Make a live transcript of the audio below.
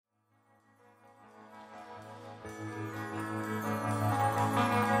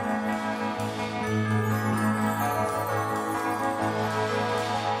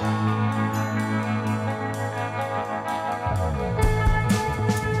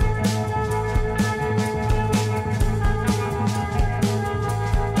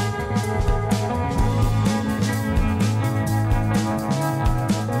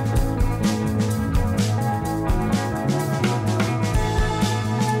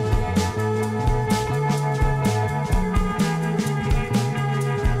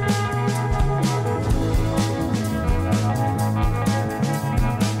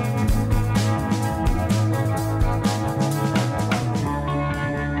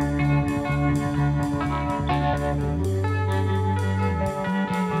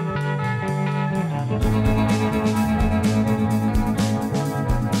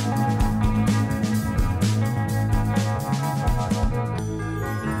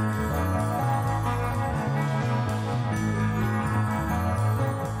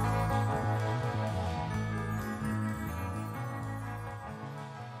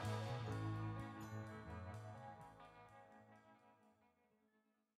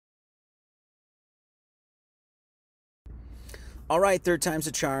All right, third time's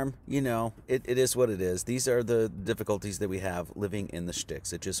a charm. You know, it is what it is. These are the difficulties that we have living in the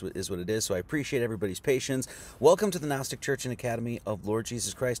sticks. It just is what it is. So I appreciate everybody's patience. Welcome to the Gnostic Church and Academy of Lord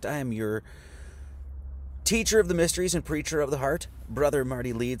Jesus Christ. I am your teacher of the mysteries and preacher of the heart, Brother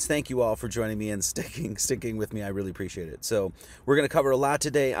Marty Leeds. Thank you all for joining me and sticking with me. I really appreciate it. So we're going to cover a lot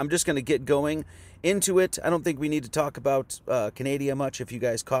today. I'm just going to get going into it. I don't think we need to talk about Canada much. If you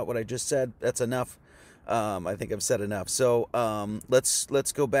guys caught what I just said, that's enough. I think I've said enough. So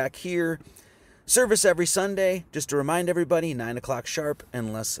let's go back here. Service every Sunday. Just to remind everybody, 9 o'clock sharp.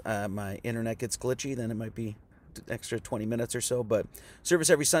 Unless my internet gets glitchy, then it might be extra 20 minutes or so. But service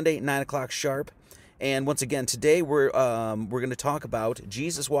every Sunday, 9 o'clock sharp. And once again, today we're going to talk about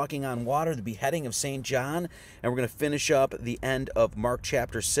Jesus walking on water, the beheading of St. John, and we're going to finish up the end of Mark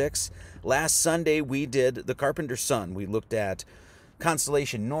chapter 6. Last Sunday we did the Carpenter's Son. We looked at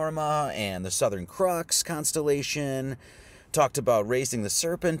constellation Norma and the Southern Crux constellation, talked about raising the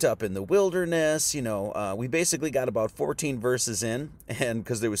serpent up in the wilderness. You know, we basically got about 14 verses in, and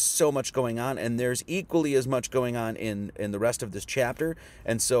because there was so much going on, and there's equally as much going on in the rest of this chapter.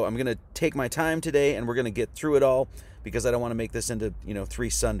 And so I'm going to take my time today, and we're going to get through it all, because I don't want to make this into, 3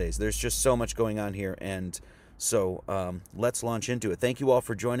 Sundays. There's just so much going on here, and so let's launch into it. Thank you all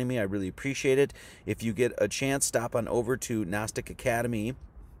for joining me. I really appreciate it. If you get a chance, stop on over to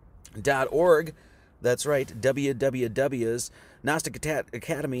GnosticAcademy.org. That's right,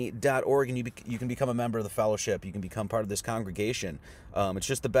 www.gnosticacademy.org, and you can become a member of the fellowship. You can become part of this congregation. It's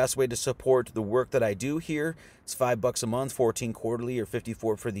just the best way to support the work that I do here. It's $5 a month, 14 quarterly, or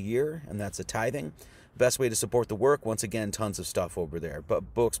 54 for the year, and that's a tithing. Best way to support the work. Once again, tons of stuff over there,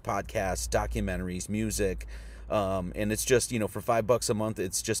 but books, podcasts, documentaries, music. And it's just, for $5 a month,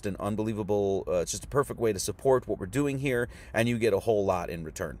 it's just an unbelievable, it's just a perfect way to support what we're doing here, and you get a whole lot in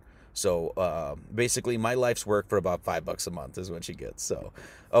return. So basically, my life's work for about $5 a month is what she gets. So,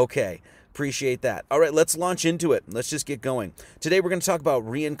 okay, appreciate that. All right, let's launch into it. Let's just get going. Today, we're going to talk about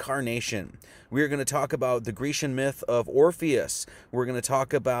reincarnation. We're going to talk about the Grecian myth of Orpheus. We're going to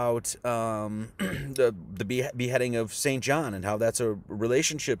talk about the beheading of St. John and how that's a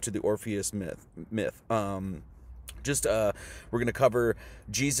relationship to the Orpheus myth. We're going to cover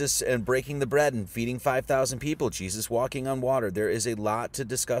Jesus and breaking the bread and feeding 5,000 people, Jesus walking on water. There is a lot to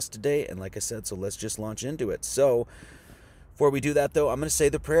discuss today, and like I said, so let's just launch into it. So, before we do that, though, I'm going to say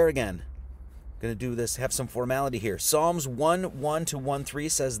the prayer again. I'm going to do this, have some formality here. Psalms 1:1-1:3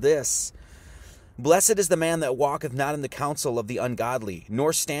 says this: Blessed is the man that walketh not in the counsel of the ungodly,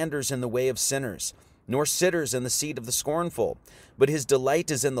 nor standers in the way of sinners, nor sitters in the seat of the scornful, but his delight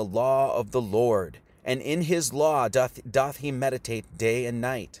is in the law of the Lord, and in his law doth he meditate day and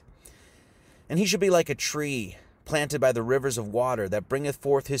night. And he shall be like a tree planted by the rivers of water, that bringeth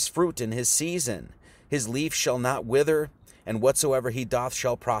forth his fruit in his season. His leaf shall not wither, and whatsoever he doth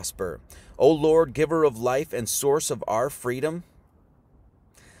shall prosper. O Lord, giver of life and source of our freedom.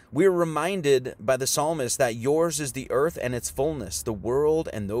 We are reminded by the psalmist that yours is the earth and its fullness, the world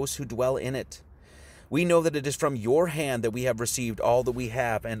and those who dwell in it. We know that it is from your hand that we have received all that we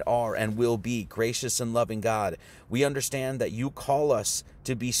have and are and will be, gracious and loving God. We understand that you call us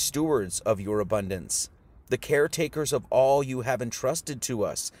to be stewards of your abundance, the caretakers of all you have entrusted to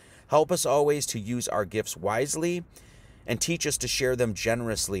us. Help us always to use our gifts wisely and teach us to share them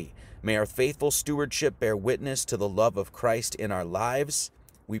generously. May our faithful stewardship bear witness to the love of Christ in our lives.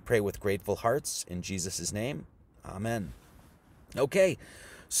 We pray with grateful hearts in Jesus' name. Amen. Okay.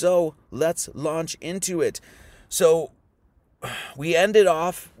 So let's launch into it. So we ended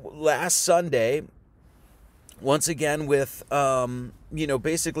off last Sunday, once again, with,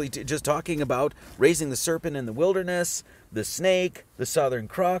 basically just talking about raising the serpent in the wilderness, the snake, the Southern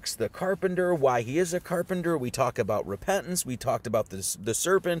Crux, the carpenter, why he is a carpenter. We talk about repentance. We talked about the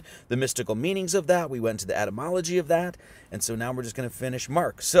serpent, the mystical meanings of that. We went to the etymology of that. And so now we're just going to finish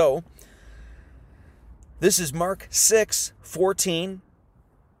Mark. So this is Mark 6:14.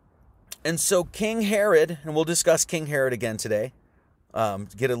 And so King Herod, and we'll discuss King Herod again today,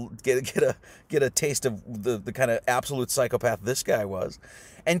 get a taste of the kind of absolute psychopath this guy was.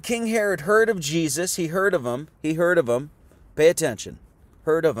 And King Herod heard of Jesus. He heard of him. Pay attention.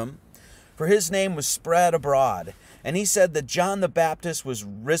 Heard of him. For his name was spread abroad. And he said that John the Baptist was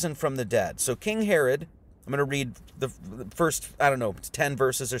risen from the dead. So King Herod, I'm going to read the first, 10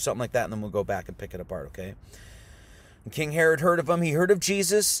 verses or something like that, and then we'll go back and pick it apart, okay? And King Herod heard of him. He heard of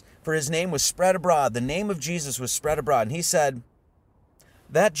Jesus, for his name was spread abroad. The name of Jesus was spread abroad. And he said,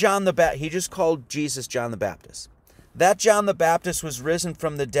 that John the Baptist, he just called Jesus John the Baptist. That John the Baptist was risen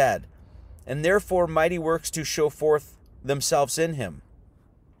from the dead, and therefore mighty works to show forth themselves in him.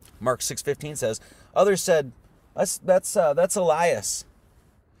 Mark 6:15 says, others said, That's Elias.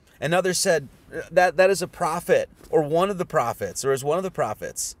 And others said that is a prophet, or one of the prophets, or is one of the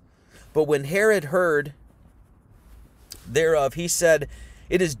prophets. But when Herod heard thereof, he said,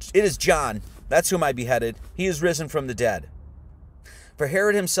 it is John. That's whom I beheaded. He is risen from the dead. For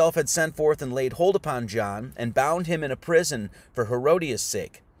Herod himself had sent forth and laid hold upon John, and bound him in a prison for Herodias'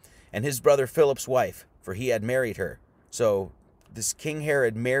 sake, and his brother Philip's wife, for he had married her. So this King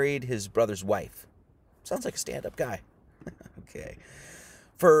Herod married his brother's wife. Sounds like a stand-up guy. Okay.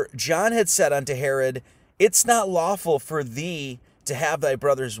 For John had said unto Herod, it's not lawful for thee to have thy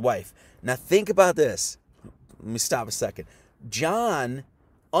brother's wife. Now think about this. Let me stop a second. John,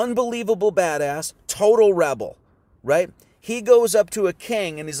 unbelievable badass, total rebel, right? He goes up to a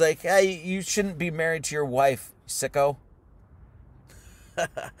king and he's like, hey, you shouldn't be married to your wife, sicko.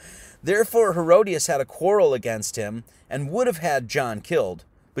 Therefore Herodias had a quarrel against him and would have had John killed,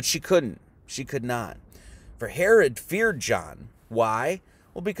 but she couldn't. She could not. For Herod feared John. Why?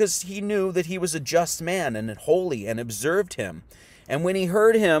 Well, because he knew that he was a just man and holy, and observed him. And when he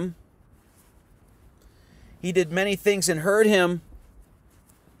heard him, he did many things and heard him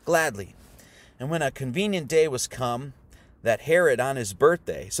gladly. And when a convenient day was come, that Herod on his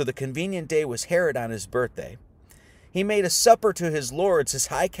birthday, so the convenient day was Herod on his birthday, he made a supper to his lords, his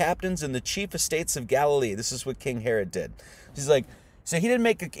high captains, and the chief estates of Galilee. This is what King Herod did. He's like, so he didn't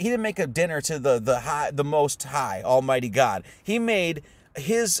make a dinner to the most high, Almighty God. He made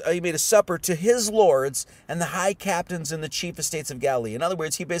a supper to his lords and the high captains and the chief estates of Galilee. In other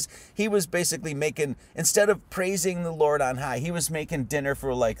words, he was basically making, instead of praising the Lord on high, he was making dinner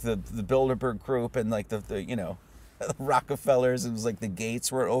for like the Bilderberg group and like the the Rockefellers. It was like the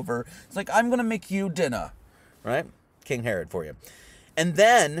Gates were over. It's like, I'm gonna make you dinner, right? King Herod for you. And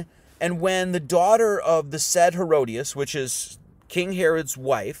when the daughter of the said Herodias, which is King Herod's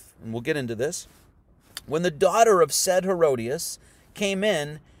wife, and we'll get into this, when the daughter of said Herodias came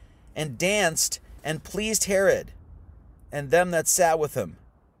in and danced and pleased Herod and them that sat with him.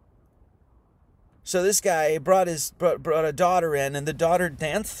 So this guy brought a daughter in, and the daughter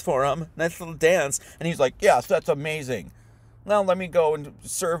danced for him, nice little dance, and he's like, yes, that's amazing. Now let me go and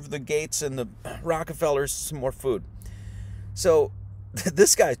serve the Gates and the Rockefellers some more food. So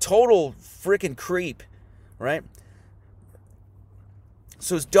this guy, total freaking creep, right?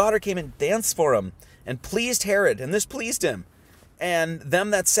 So his daughter came and danced for him and pleased Herod, and this pleased him, and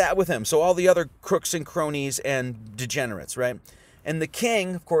them that sat with him. So all the other crooks and cronies and degenerates, right? And the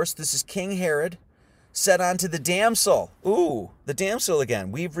king, of course, this is King Herod, said unto the damsel. Ooh, the damsel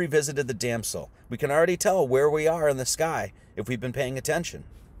again. We've revisited the damsel. We can already tell where we are in the sky if we've been paying attention.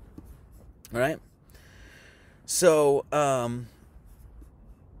 All right? So,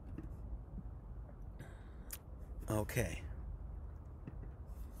 okay.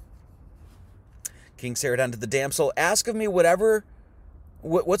 King Herod unto the damsel, ask of me whatsoever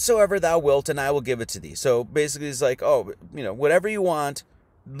thou wilt, and I will give it to thee. So basically he's like, oh, whatever you want,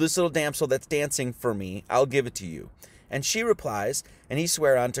 this little damsel that's dancing for me, I'll give it to you. And she replies, and he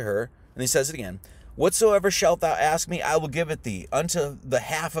swear unto her, and he says it again, whatsoever shalt thou ask me, I will give it thee, unto the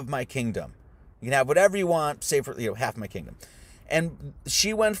half of my kingdom. You can have whatever you want, save for half my kingdom. And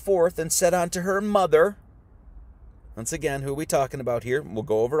she went forth and said unto her mother, once again, who are we talking about here? We'll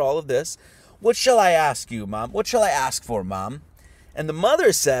go over all of this. What shall I ask you, Mom? What shall I ask for, Mom? And the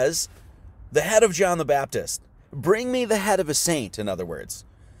mother says, the head of John the Baptist. Bring me the head of a saint, in other words.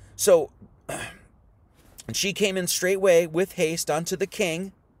 So, and she came in straightway with haste unto the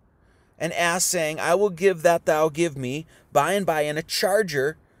king, and asked, saying, I will give that thou give me by and by in a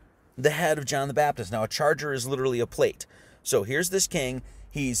charger the head of John the Baptist. Now, a charger is literally a plate. So here's this king.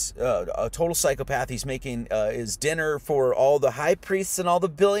 He's a total psychopath. He's making his dinner for all the high priests and all the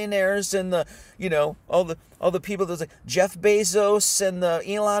billionaires and the, all the people. There's like Jeff Bezos and the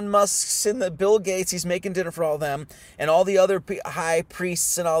Elon Musks and the Bill Gates. He's making dinner for all them and all the other high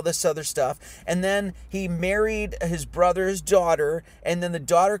priests and all this other stuff. And then he married his brother's daughter, and then the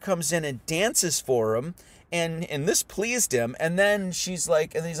daughter comes in and dances for him. And this pleased him. And then she's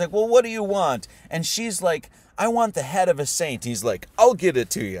like, and he's like, well, what do you want? And she's like, I want the head of a saint. He's like, I'll give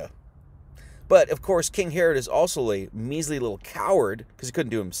it to you. But, of course, King Herod is also a measly little coward, because he couldn't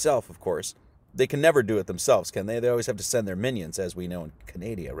do it himself, of course. They can never do it themselves, can they? They always have to send their minions, as we know in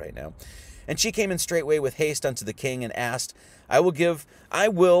Canada right now. And she came in straightway with haste unto the king, and asked, I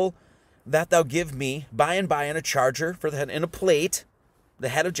will that thou give me by and by in a charger for the head, in a plate, the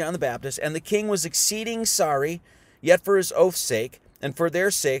head of John the Baptist. And the king was exceeding sorry, yet for his oath's sake, and for their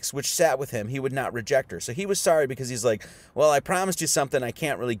sakes, which sat with him, he would not reject her. So he was sorry because he's like, well, I promised you something I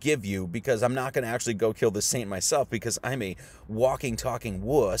can't really give you because I'm not going to actually go kill the saint myself because I'm a walking, talking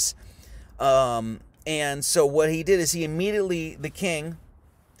wuss. And so what he did is he immediately, the king,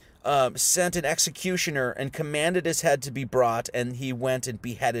 sent an executioner and commanded his head to be brought, and he went and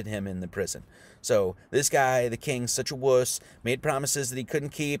beheaded him in the prison. So this guy, the king, such a wuss, made promises that he couldn't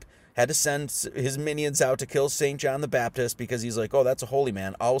keep, had to send his minions out to kill St. John the Baptist because he's like, oh, that's a holy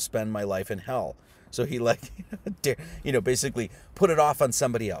man. I'll spend my life in hell. So he basically put it off on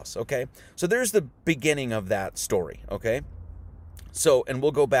somebody else, okay? So there's the beginning of that story, okay? So, and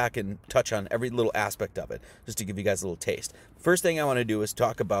we'll go back and touch on every little aspect of it, just to give you guys a little taste. First thing I want to do is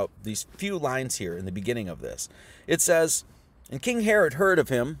talk about these few lines here in the beginning of this. It says, and King Herod heard of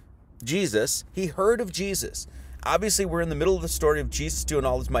him, Jesus. He heard of Jesus. Obviously, we're in the middle of the story of Jesus doing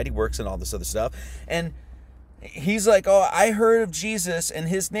all his mighty works and all this other stuff. And he's like, oh, I heard of Jesus, and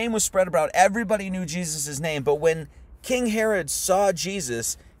his name was spread about. Everybody knew Jesus' name. But when King Herod saw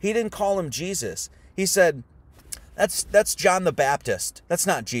Jesus, he didn't call him Jesus. He said, That's John the Baptist. That's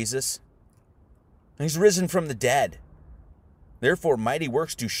not Jesus. He's risen from the dead. Therefore, mighty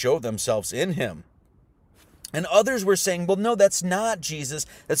works do show themselves in him. And others were saying, well, no, that's not Jesus.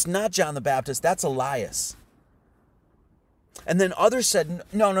 That's not John the Baptist. That's Elias. And then others said,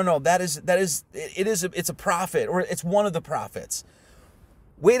 no, it's a prophet, or it's one of the prophets.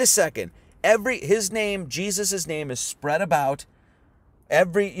 Wait a second. His name, Jesus' name is spread about.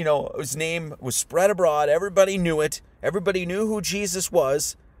 His name was spread abroad. Everybody knew it. Everybody knew who Jesus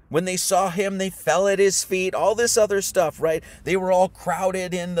was. When they saw him, they fell at his feet. All this other stuff, right? They were all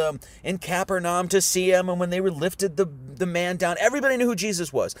crowded in Capernaum to see him. And when they were lifted the man down, everybody knew who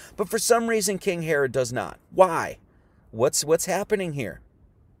Jesus was. But for some reason, King Herod does not. Why? What's happening here?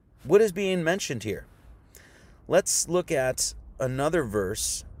 What is being mentioned here? Let's look at another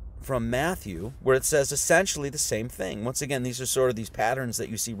verse from Matthew, where it says essentially the same thing. Once again, these are sort of these patterns that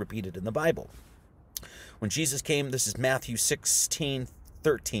you see repeated in the Bible. When Jesus came, this is Matthew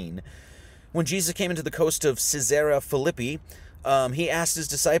 16:13. When Jesus came into the coast of Caesarea Philippi, he asked his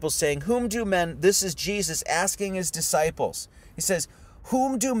disciples, saying, whom do men, this is Jesus asking his disciples, he says,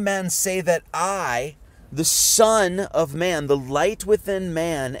 whom do men say that I, the Son of Man, the light within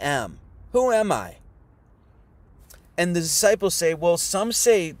man, am? Who am I? And the disciples say, well, some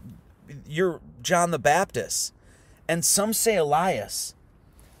say you're John the Baptist, and some say Elias,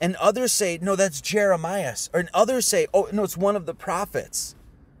 and others say, no, that's Jeremiah, and others say, oh, no, it's one of the prophets.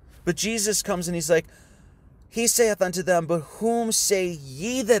 But Jesus comes and he's like, he saith unto them, but whom say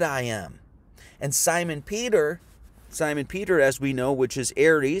ye that I am? And Simon Peter, as we know, which is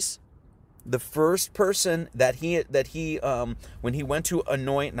Aries, the first person that he when he went to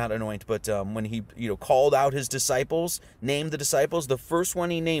when he called out his disciples, named the disciples, the first one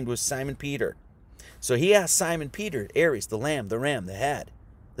he named was Simon Peter. So he asked Simon Peter, Aries, the lamb, the ram, the head,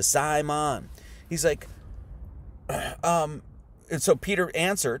 the Simon. He's like, and so Simon Peter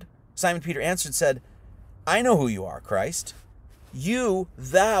answered and said, I know who you are, Christ.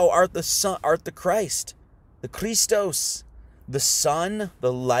 Thou art the Son, art the Christ, the Christos, the Son,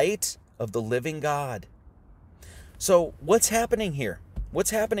 the light of the living God. So what's happening here? What's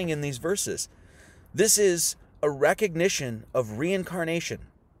happening in these verses? This is a recognition of reincarnation.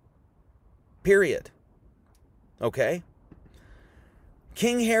 Period. Okay?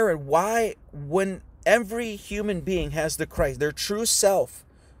 King Herod, why, when every human being has the Christ, their true self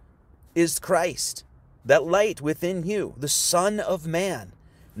is Christ, that light within you, the Son of Man.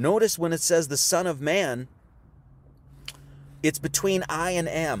 Notice when it says the Son of Man, it's between I and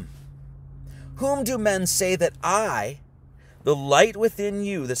am. Whom do men say that I, the light within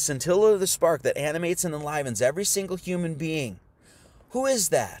you, the scintilla of the spark that animates and enlivens every single human being, who is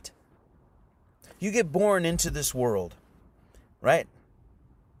that? You get born into this world, right?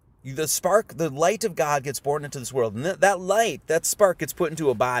 The spark, the light of God gets born into this world. And that light, that spark gets put into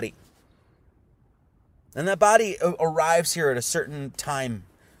a body. And that body arrives here at a certain time,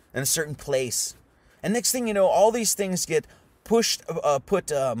 in a certain place. And next thing you know, all these things get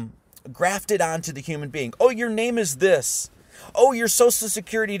grafted onto the human being. Oh, your name is this. Oh, your social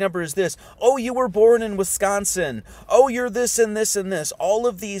security number is this. Oh, you were born in Wisconsin. Oh, you're this and this and this. All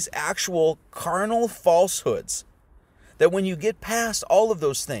of these actual carnal falsehoods that when you get past all of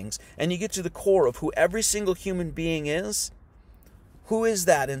those things and you get to the core of who every single human being is, who is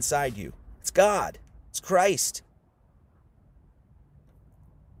that inside you? It's God. It's Christ.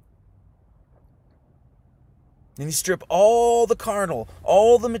 And you strip all the carnal,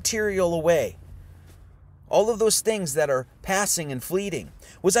 all the material away. All of those things that are passing and fleeting.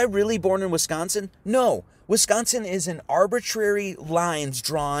 Was I really born in Wisconsin? No. Wisconsin is an arbitrary lines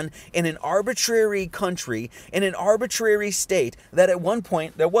drawn in an arbitrary country, in an arbitrary state that at one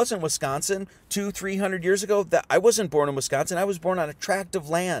point, that wasn't Wisconsin 200-300 years ago. That I wasn't born in Wisconsin. I was born on a tract of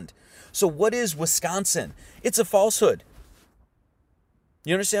land. So what is Wisconsin? It's a falsehood.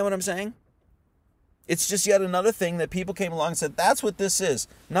 You understand what I'm saying? It's just yet another thing that people came along and said, that's what this is.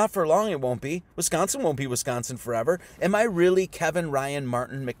 Not for long, it won't be. Wisconsin won't be Wisconsin forever. Am I really Kevin, Ryan,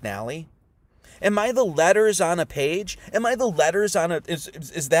 Martin, McNally? Am I the letters on a page? Am I the letters on a...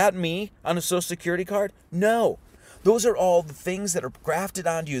 Is that me on a Social Security card? No. Those are all the things that are grafted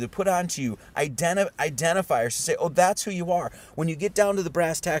onto you, they're put onto you, identifiers to say, oh, that's who you are. When you get down to the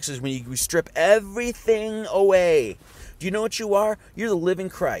brass taxes, when you strip everything away, do you know what you are? You're the living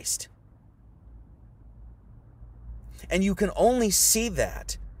Christ. And you can only see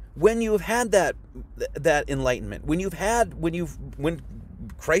that when you have had that enlightenment, when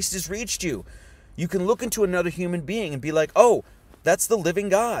Christ has reached you. You can look into another human being and be like, oh, that's the living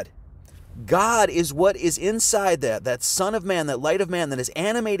God. God is what is inside that Son of Man, that light of man that is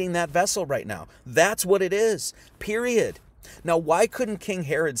animating that vessel right now. That's what it is, period. Now, why couldn't King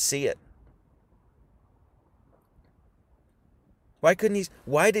Herod see it?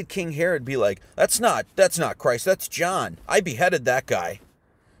 Why did King Herod be like, that's not Christ, that's John. I beheaded that guy.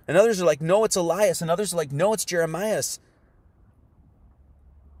 And others are like, no, it's Elias. And others are like, no, it's Jeremiah.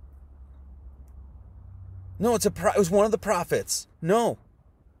 No, it was one of the prophets. No.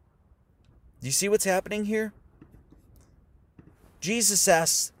 Do you see what's happening here? Jesus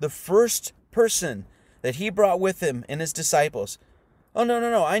asks the first person that he brought with him and his disciples, oh,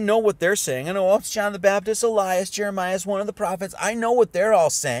 no, I know what they're saying. I know, oh, it's John the Baptist, Elias, Jeremiah, one of the prophets. I know what they're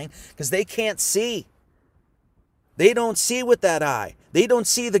all saying because they can't see. They don't see with that eye. They don't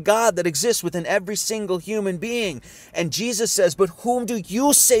see the God that exists within every single human being. And Jesus says, but whom do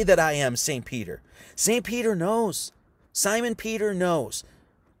you say that I am, St. Peter? St. Peter knows. Simon Peter knows.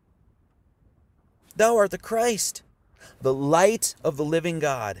 Thou art the Christ, the light of the living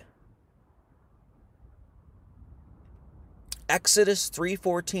God. Exodus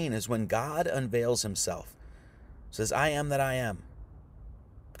 3:14 is when God unveils himself. Says, I am that I am.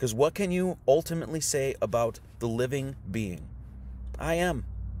 Because what can you ultimately say about the living being? I am.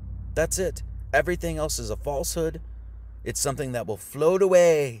 That's it. Everything else is a falsehood. It's something that will float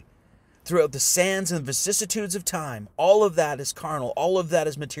away throughout the sands and vicissitudes of time. All of that is carnal. All of that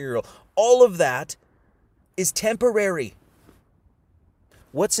is material. All of that is temporary.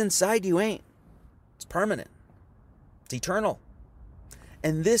 What's inside you ain't. It's permanent. It's eternal.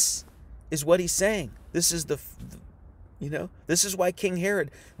 And this is what he's saying. This is this is why King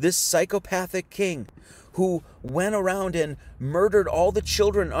Herod, this psychopathic king who went around and murdered all the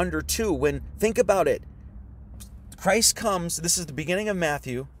children under 2, think about it, Christ comes, this is the beginning of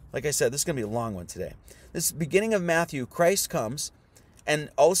Matthew. Like I said, this is going to be a long one today. This is the beginning of Matthew. Christ comes, and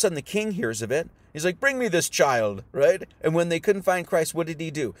all of a sudden the king hears of it. He's like, bring me this child, right? And when they couldn't find Christ, what did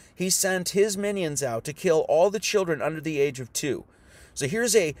he do? He sent his minions out to kill all the children under the age of 2. So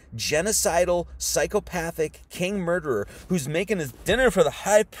here's a genocidal, psychopathic king murderer who's making his dinner for the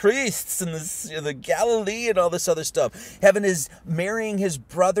high priests and the Galilee and all this other stuff. Marrying his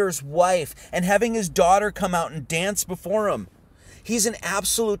brother's wife and having his daughter come out and dance before him. He's an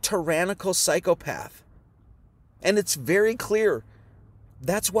absolute tyrannical psychopath. And it's very clear.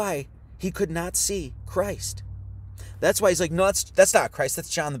 That's why he could not see Christ. That's why he's like, no, that's not Christ. That's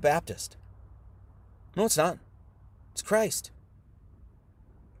John the Baptist. No, it's not. It's Christ.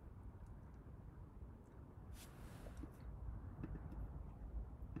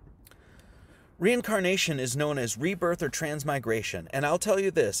 Reincarnation is known as rebirth or transmigration, and I'll tell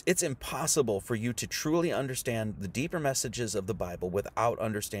you this, it's impossible for you to truly understand the deeper messages of the Bible without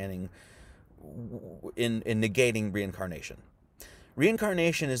understanding in negating reincarnation.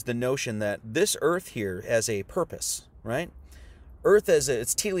 Reincarnation is the notion that this earth here has a purpose, right? Earth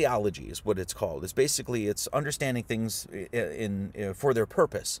it's teleology is what it's called. It's understanding things for their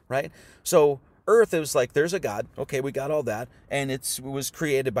purpose, right? So Earth, it was like, there's a God. Okay, we got all that. And it was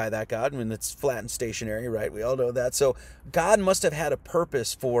created by that God. And it's flat and stationary, right? We all know that. So God must have had a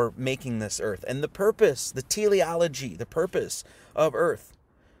purpose for making this earth. And the purpose, the teleology, the purpose of earth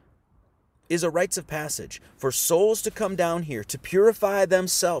is a rites of passage for souls to come down here, to purify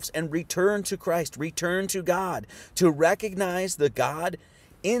themselves and return to Christ, return to God, to recognize the God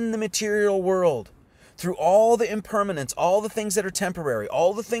in the material world. Through all the impermanence, all the things that are temporary,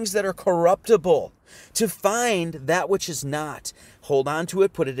 all the things that are corruptible, to find that which is not. Hold on to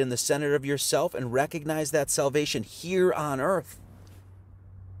it, put it in the center of yourself, and recognize that salvation here on earth.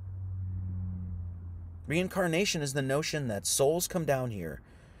 Reincarnation is the notion that souls come down here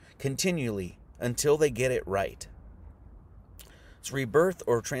continually until they get it right. It's rebirth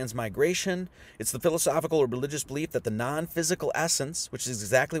or transmigration. It's the philosophical or religious belief that the non-physical essence, which is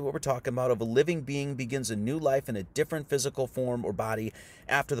exactly what we're talking about, of a living being begins a new life in a different physical form or body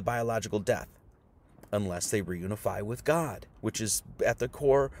after the biological death, unless they reunify with God, which is at the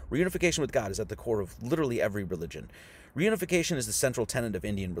core. Reunification with God is at the core of literally every religion. Reunification is the central tenet of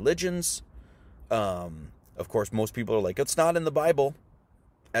Indian religions. Of course, most people are like, it's not in the Bible.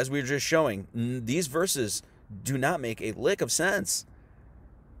 As we were just showing, these verses do not make a lick of sense.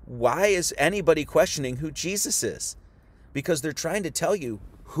 Why is anybody questioning who Jesus is? Because they're trying to tell you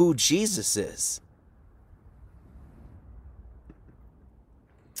who Jesus is.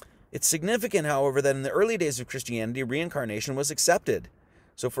 It's significant, however, that in the early days of Christianity, reincarnation was accepted.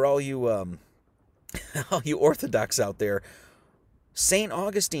 So for all you all you Orthodox out there, St.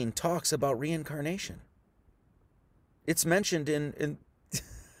 Augustine talks about reincarnation. It's mentioned in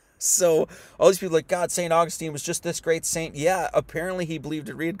so all these people are like, God, St. Augustine was just this great saint. Yeah, apparently he believed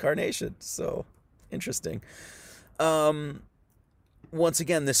in reincarnation. So interesting. Once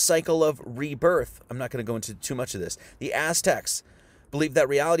again, this cycle of rebirth. I'm not going to go into too much of this. The Aztecs believed that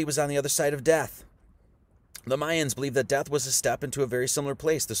reality was on the other side of death. The Mayans believed that death was a step into a very similar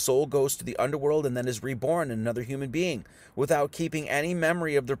place. The soul goes to the underworld and then is reborn in another human being without keeping any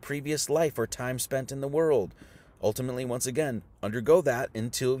memory of their previous life or time spent in the world. Ultimately, once again, undergo that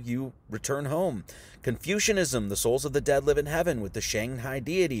until you return home. Confucianism, the souls of the dead live in heaven with the Shanghai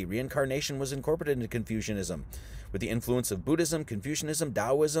deity. Reincarnation was incorporated into Confucianism with the influence of Buddhism, Confucianism,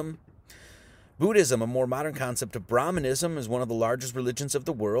 Taoism. Buddhism, a more modern concept of Brahmanism, is one of the largest religions of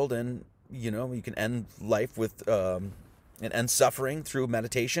the world, and you can end life with and end suffering through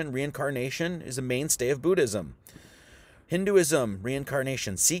meditation. Reincarnation is a mainstay of Buddhism. Hinduism,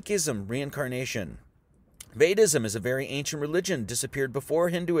 reincarnation. Sikhism, reincarnation. Vedism is a very ancient religion, disappeared before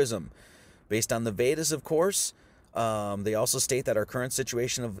Hinduism. Based on the Vedas, of course, they also state that our current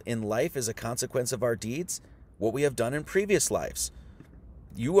situation in life is a consequence of our deeds, what we have done in previous lives.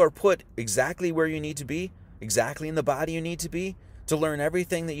 You are put exactly where you need to be, exactly in the body you need to be, to learn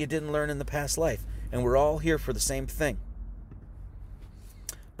everything that you didn't learn in the past life. And we're all here for the same thing.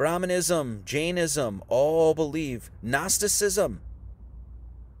 Brahmanism, Jainism, all believe. Gnosticism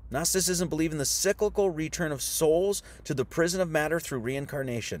believe in the cyclical return of souls to the prison of matter through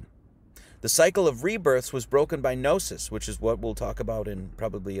reincarnation. The cycle of rebirths was broken by gnosis, which is what we'll talk about in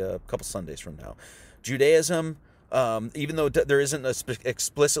probably a couple Sundays from now. Judaism, even though there isn't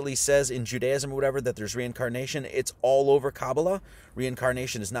explicitly says in Judaism or whatever that there's reincarnation, it's all over Kabbalah.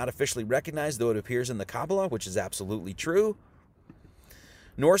 Reincarnation is not officially recognized, though it appears in the Kabbalah, which is absolutely true.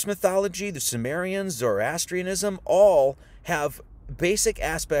 Norse mythology, the Sumerians, Zoroastrianism, all have basic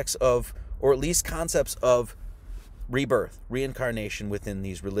aspects of, or at least concepts of, rebirth, reincarnation within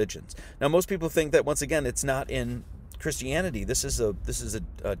these religions. Now, most people think that, once again, it's not in Christianity. This is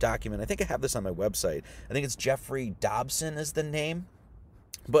a document. I think I have this on my website. I think it's Jeffrey Dobson is the name.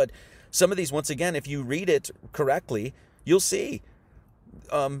 But some of these, once again, if you read it correctly, you'll see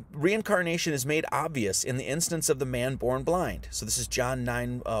reincarnation is made obvious in the instance of the man born blind. So this is John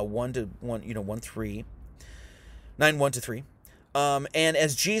 9, 3. And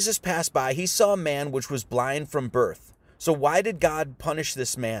as Jesus passed by, he saw a man which was blind from birth. So why did God punish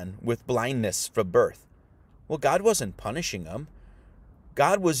this man with blindness from birth? Well, God wasn't punishing him.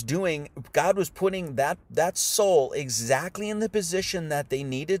 God was putting that soul exactly in the position that they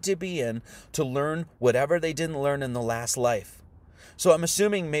needed to be in to learn whatever they didn't learn in the last life. So I'm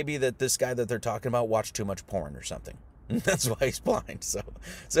assuming maybe that this guy that they're talking about watched too much porn or something. That's why he's blind. So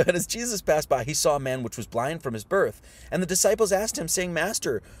as Jesus passed by, he saw a man which was blind from his birth. And the disciples asked him, saying,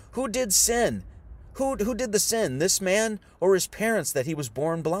 Master, who did sin? Who did the sin, this man or his parents, that he was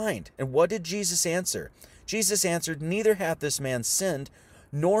born blind? And what did Jesus answer? Jesus answered, Neither hath this man sinned,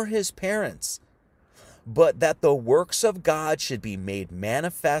 nor his parents, but that the works of God should be made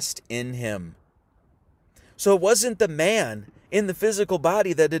manifest in him. So it wasn't the man in the physical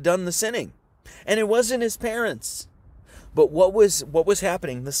body that had done the sinning, and it wasn't his parents. But what was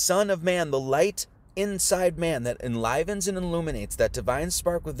happening? The Son of Man, the light inside man that enlivens and illuminates that divine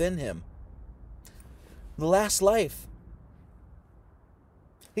spark within him, the last life,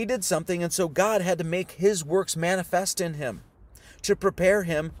 he did something, and so God had to make his works manifest in him to prepare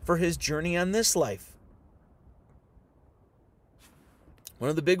him for his journey on this life. One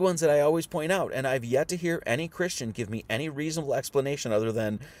of the big ones that I always point out, and I've yet to hear any Christian give me any reasonable explanation other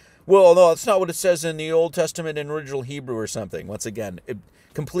than, well, no, that's not what it says in the Old Testament in original Hebrew or something. Once again,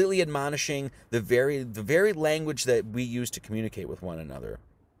 completely admonishing the very language that we use to communicate with one another.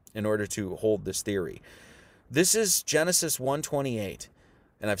 in order to hold this theory. This is Genesis 1:28.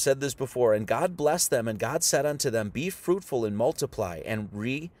 And I've said this before. And God blessed them, and God said unto them, be fruitful and multiply, and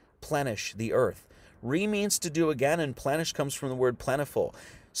replenish the earth. Re means to do again, and plenish comes from the word plentiful.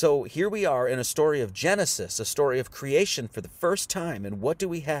 So here we are in a story of Genesis, a story of creation for the first time. And what do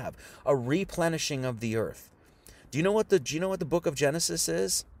we have? A replenishing of the earth. Do you know what the book of Genesis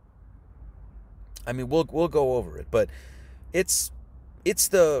is? I mean, we'll go over it, but it's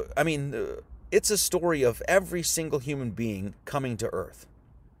a story of every single human being coming to earth.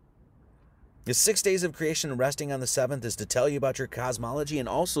 The 6 days of creation and resting on the seventh is to tell you about your cosmology and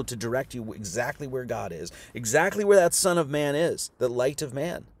also to direct you exactly where God is, exactly where that Son of Man is, the light of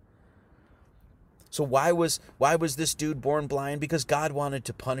man. So why was this dude born blind? Because God wanted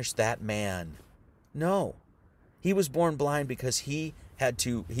to punish that man. No. He was born blind because he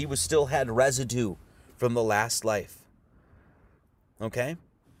still had residue from the last life. Okay?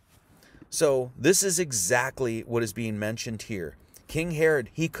 So this is exactly what is being mentioned here. King Herod,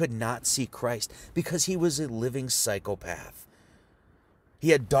 he could not see Christ because he was a living psychopath. He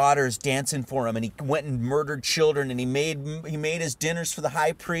had daughters dancing for him, and he went and murdered children, and he made his dinners for the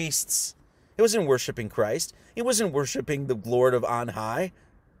high priests. He wasn't worshiping Christ. He wasn't worshiping the Lord of on high.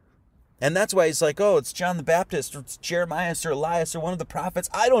 And that's why he's like, oh, it's John the Baptist, or it's Jeremiah, or Elias, or one of the prophets.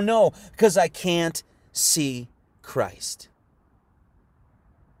 I don't know, because I can't see Christ.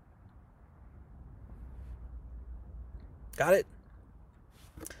 Got it?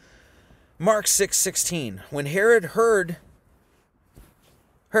 Mark 6:16. When Herod heard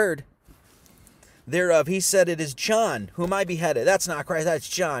thereof, he said, it is John whom I beheaded. That's not Christ, that's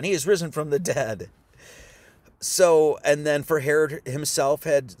John. He is risen from the dead. So, and then for Herod himself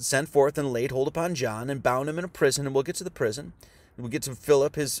had sent forth and laid hold upon John and bound him in a prison. And we'll get to the prison. We'll get to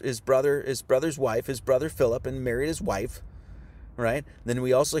Philip, his brother's wife, his brother Philip, and married his wife. Right? Then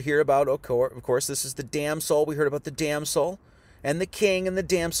we also hear about, of course, this is the damsel. We heard about the damsel and the king and the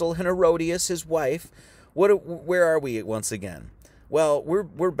damsel and Herodias, his wife. Where are we once again? Well,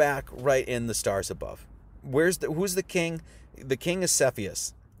 we're back right in the stars above. Who's the king? The king is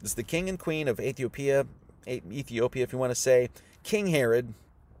Cepheus. It's the king and queen of Ethiopia, if you want to say. King Herod,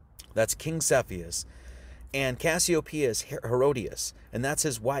 that's King Cepheus. And Cassiopeia is Herodias, and that's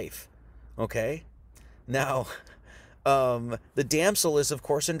his wife. Okay? Now, the damsel is, of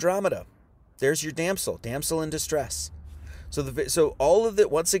course, Andromeda. There's your damsel in distress. So all of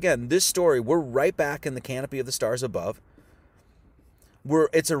it, once again, this story, we're right back in the canopy of the stars above.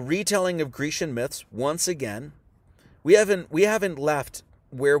 It's a retelling of Grecian myths once again. We haven't left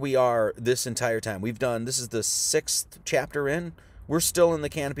where we are this entire time. This is the 6th chapter in. We're still in the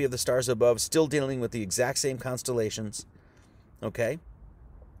canopy of the stars above, still dealing with the exact same constellations. Okay?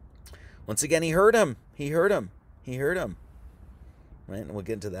 Once again, he heard him. Right? And we'll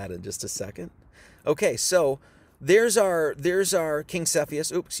get into that in just a second. Okay, so there's our King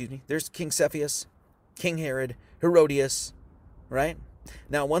Cepheus. There's King Cepheus, King Herod, Herodias, right?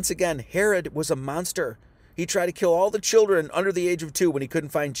 Now, once again, Herod was a monster. He tried to kill all the children under the age of 2 when he couldn't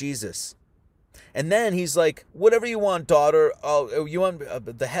find Jesus. And then he's like, whatever you want, daughter. You want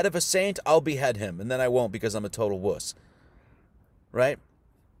the head of a saint? I'll behead him. And then I won't because I'm a total wuss. Right?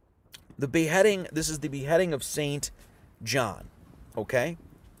 This is the beheading of Saint John. Okay?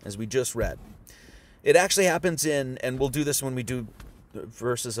 As we just read. It actually happens and we'll do this when we do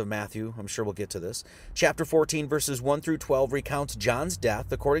verses of Matthew. I'm sure we'll get to this. Chapter 14, verses 1 through 12 recounts John's death.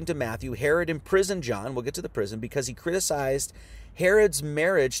 According to Matthew, Herod imprisoned John. We'll get to the prison because he criticized Herod's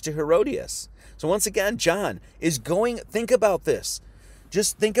marriage to Herodias. So once again, John is think about this.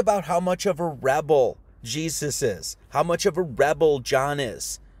 Just think about how much of a rebel Jesus is. How much of a rebel John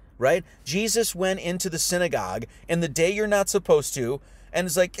is. Right? Jesus went into the synagogue and the day you're not supposed to, and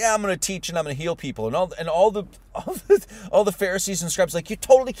it's like, yeah, I'm going to teach and I'm going to heal people. And all the Pharisees and scribes like, you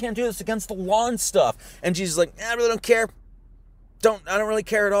totally can't do this against the law and stuff. And Jesus is like, I really don't care. I don't really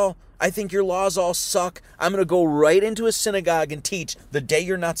care at all. I think your laws all suck. I'm going to go right into a synagogue and teach the day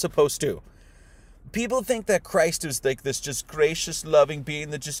you're not supposed to. People think that Christ is like this just gracious, loving being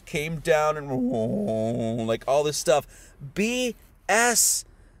that just came down and like all this stuff. BS.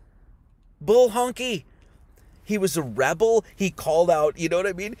 Bull honky. He was a rebel. He called out, you know what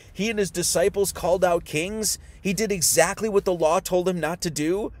I mean? He and his disciples called out kings. He did exactly what the law told him not to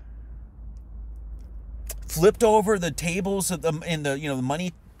do. Flipped over the tables the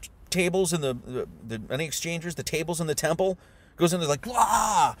money tables in the money exchangers, the tables in the temple. Goes in there like,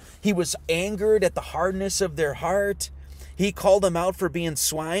 blah. He was angered at the hardness of their heart. He called them out for being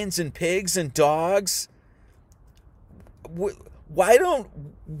swines and pigs and dogs.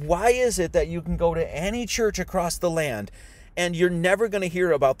 Why is it that you can go to any church across the land And you're never going to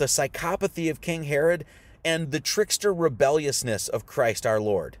hear about the psychopathy of King Herod and the trickster rebelliousness of Christ our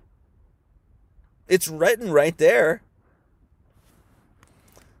Lord. It's written right there.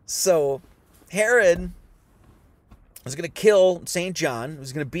 So Herod was going to kill St. John,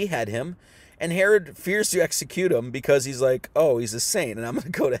 was going to behead him, and Herod fears to execute him because he's like, oh, he's a saint, and I'm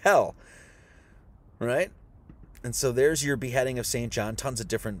going to go to hell. Right? And so there's your beheading of St. John. Tons of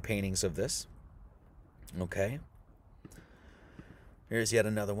different paintings of this. Okay. Here's yet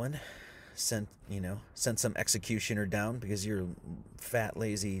another one. Sent some executioner down because you're a fat,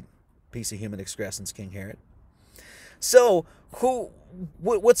 lazy piece of human excrescence, King Herod. So,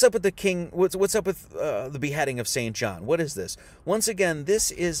 what's up with the king? What's up with the beheading of St. John? What is this? Once again,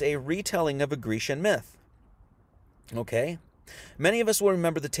 this is a retelling of a Grecian myth. Okay? Many of us will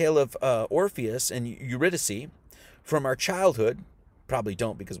remember the tale of Orpheus and Eurydice from our childhood. Probably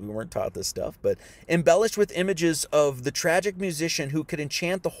don't because we weren't taught this stuff, but embellished with images of the tragic musician who could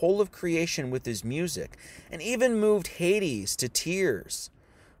enchant the whole of creation with his music and even moved Hades to tears,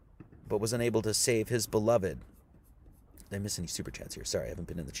 but was unable to save his beloved. Did I miss any super chats here? Sorry, I haven't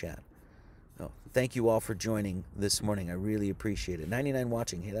been in the chat. Oh, thank you all for joining this morning. I really appreciate it. 99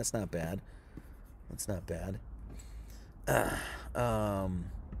 watching. Hey, that's not bad. That's not bad.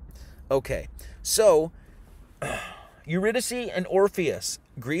 Okay, so Eurydice and Orpheus,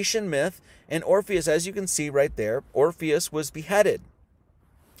 Grecian myth, and Orpheus, as you can see right there, Orpheus was beheaded.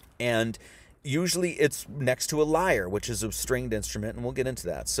 And usually it's next to a lyre, which is a stringed instrument, and we'll get into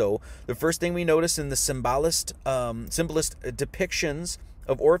that. So the first thing we notice in the symbolist depictions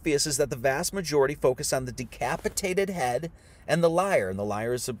of Orpheus is that the vast majority focus on the decapitated head and the lyre. And the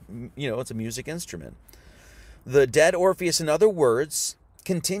lyre is it's a music instrument. The dead Orpheus, in other words,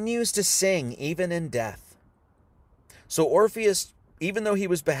 continues to sing even in death. So Orpheus, even though he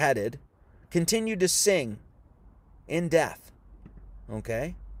was beheaded, continued to sing in death.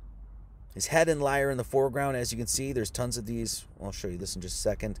 Okay? His head and lyre in the foreground, as you can see, there's tons of these. I'll show you this in just a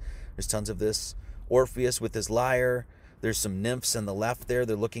second. There's tons of this. Orpheus with his lyre. There's some nymphs on the left there.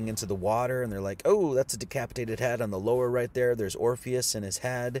 They're looking into the water, and they're like, oh, that's a decapitated head. On the lower right there, there's Orpheus and his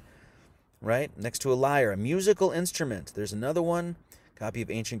head, right? Next to a lyre, a musical instrument. There's another one. Copy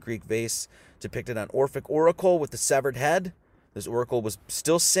of ancient Greek vase depicted on Orphic oracle with the severed head. This oracle was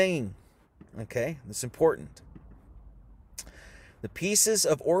still singing. Okay, that's important. The pieces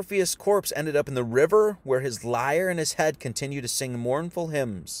of Orpheus' corpse ended up in the river where his lyre and his head continue to sing mournful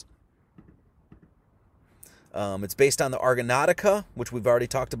hymns. It's based on the Argonautica, which we've already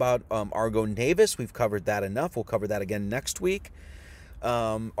talked about. Argo Navis, we've covered that enough. We'll cover that again next week.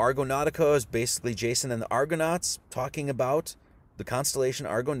 Argonautica is basically Jason and the Argonauts talking about the constellation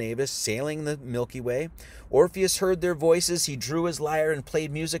Argo Navis sailing the Milky Way. Orpheus heard their voices. He drew his lyre and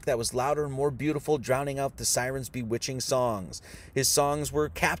played music that was louder and more beautiful, drowning out the sirens' bewitching songs. His songs were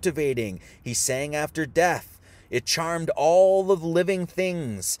captivating. He sang after death. It charmed all the living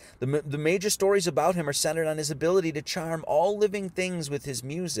things. The major stories about him are centered on his ability to charm all living things with his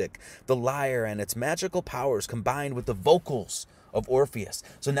music. The lyre and its magical powers combined with the vocals of Orpheus.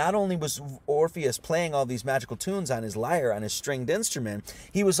 So not only was Orpheus playing all these magical tunes on his lyre, on his stringed instrument,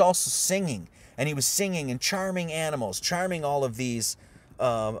 he was also singing. And he was singing and charming animals, charming all of these,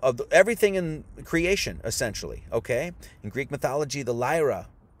 everything in creation, essentially. Okay? In Greek mythology, the lyra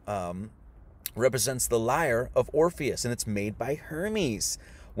represents the lyre of Orpheus, and it's made by Hermes.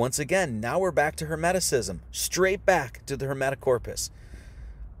 Once again, now we're back to Hermeticism. Straight back to the Hermetic corpus.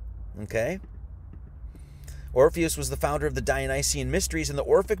 Okay? Orpheus was the founder of the Dionysian mysteries, and the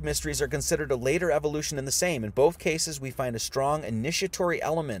Orphic mysteries are considered a later evolution in the same. In both cases, we find a strong initiatory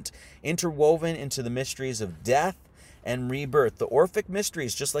element interwoven into the mysteries of death and rebirth. The Orphic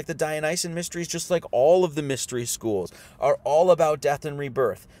mysteries, just like the Dionysian mysteries, just like all of the mystery schools, are all about death and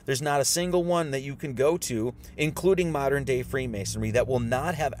rebirth. There's not a single one that you can go to, including modern-day Freemasonry, that will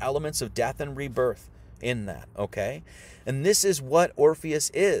not have elements of death and rebirth in that, okay? And this is what Orpheus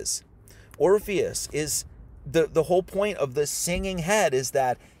is. Orpheus is... The whole point of the singing head is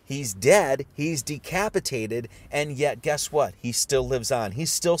that he's dead, he's decapitated, and yet guess what? He still lives on.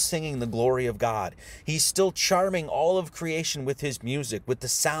 He's still singing the glory of God. He's still charming all of creation with his music, with the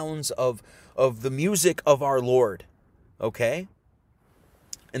sounds of the music of our Lord. Okay?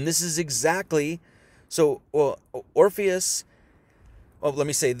 And this is exactly... So, Orpheus... Well, let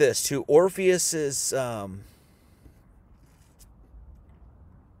me say this, too. Orpheus is...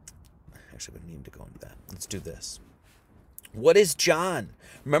 Actually, we need to go into that. Let's do this. What is John?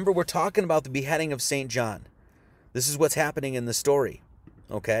 Remember, we're talking about the beheading of St. John. This is what's happening in the story.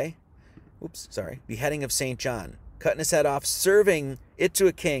 Okay? Oops, sorry. Beheading of St. John. Cutting his head off, serving it to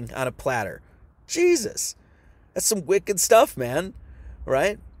a king on a platter. Jesus! That's some wicked stuff, man.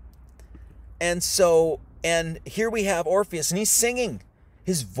 Right? And here we have Orpheus, and he's singing.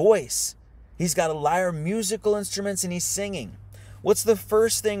 His voice. He's got a lyre, musical instruments, and he's singing. What's the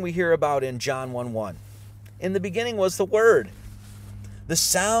first thing we hear about in John 1:1? In the beginning was the Word. The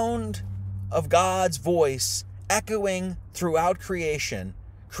sound of God's voice echoing throughout creation,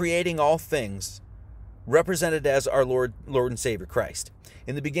 creating all things, represented as our Lord and Savior Christ.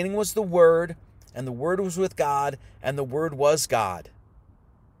 In the beginning was the Word, and the Word was with God, and the Word was God.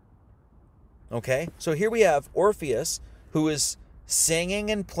 Okay, so here we have Orpheus, who is singing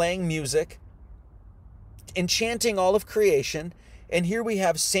and playing music, enchanting all of creation. And here we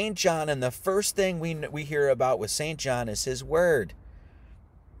have St. John, and the first thing we hear about with St. John is his Word.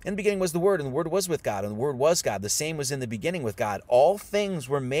 In the beginning was the Word, and the Word was with God, and the Word was God. The same was in the beginning with God. All things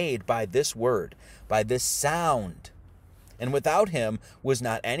were made by this Word, by this sound. And without him was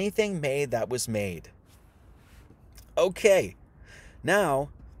not anything made that was made. Okay, now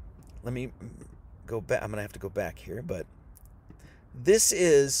let me go back. I'm going to have to go back here, but this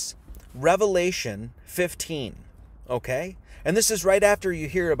is Revelation 15, okay? And this is right after you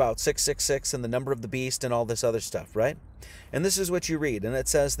hear about 666 and the number of the beast and all this other stuff, right? And this is what you read, and it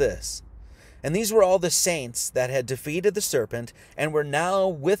says this: "And these were all the saints that had defeated the serpent and were now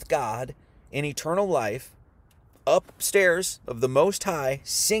with God in eternal life, upstairs of the Most High,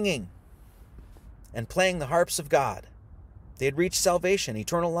 singing and playing the harps of God." They had reached salvation,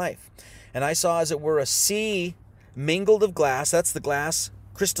 eternal life. "And I saw as it were a sea mingled of glass," that's the glass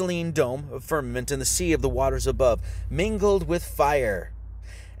crystalline dome of firmament, and the sea of the waters above, "mingled with fire.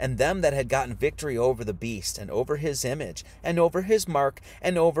 And them that had gotten victory over the beast, and over his image, and over his mark,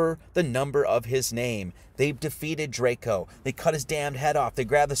 and over the number of his name." They defeated Draco. They cut his damned head off. They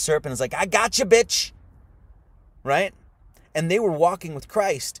grabbed the serpent and was like, "I got you, bitch." Right? And they were walking with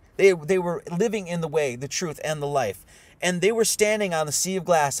Christ. They were living in the way, the truth, and the life. And they were standing on the sea of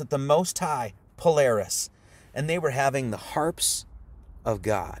glass at the Most High, Polaris. And they were having the harps of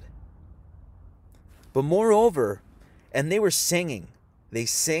God. But moreover, and they were singing. They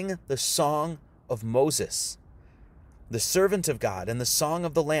sing the song of Moses, the servant of God, and the song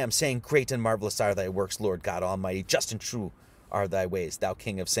of the Lamb, saying, "Great and marvelous are thy works, Lord God Almighty. Just and true are thy ways, thou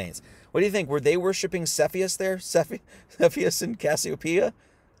King of saints." What do you think? Were they worshiping Cepheus there? Cepheus and Cassiopeia?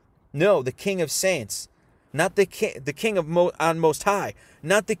 No, the King of saints. Not the king of on Most High.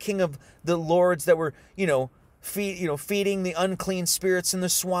 Not the king of the lords that were, feeding the unclean spirits and the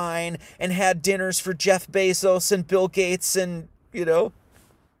swine and had dinners for Jeff Bezos and Bill Gates and,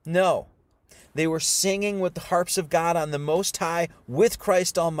 No. They were singing with the harps of God on the Most High with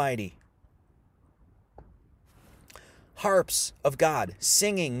Christ Almighty. Harps of God,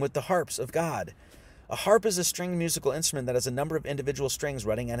 singing with the harps of God. A harp is a stringed musical instrument that has a number of individual strings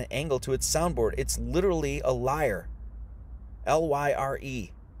running at an angle to its soundboard. It's literally a lyre. Lyre.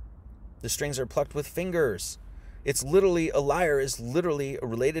 The strings are plucked with fingers. It's literally, a lyre is literally a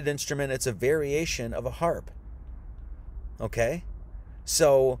related instrument. It's a variation of a harp. Okay?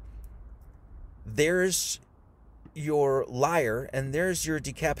 So there's your lyre and there's your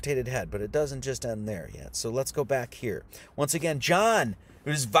decapitated head, but it doesn't just end there yet. So let's go back here. Once again, John,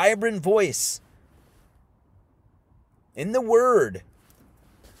 his vibrant voice in the Word.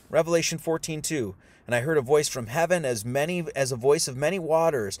 Revelation 14:2. "And I heard a voice from heaven as a voice of many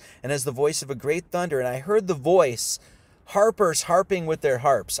waters, and as the voice of a great thunder. And I heard the voice, harpers harping with their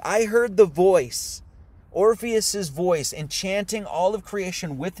harps." I heard the voice, Orpheus's voice, enchanting all of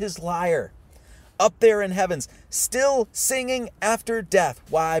creation with his lyre, up there in heavens, still singing after death.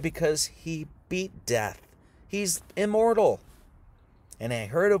 Why? Because he beat death. He's immortal. "And I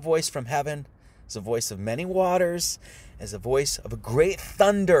heard a voice from heaven, as a voice of many waters, as a voice of a great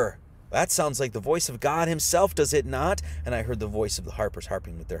thunder." That sounds like the voice of God himself, does it not? "And I heard the voice of the harpers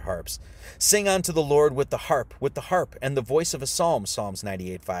harping with their harps. Sing unto the Lord with the harp, and the voice of a psalm," Psalms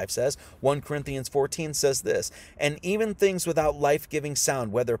 98:5 says. 1 Corinthians 14 says this: "And even things without life-giving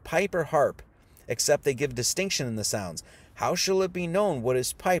sound, whether pipe or harp, except they give distinction in the sounds, how shall it be known what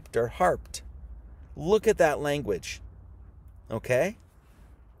is piped or harped?" Look at that language. Okay?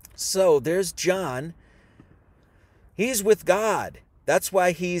 So there's John. He's with God. That's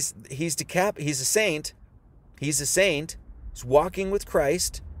why he's a saint. He's a saint. He's walking with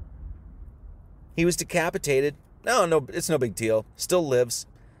Christ. He was decapitated. No, it's no big deal. Still lives.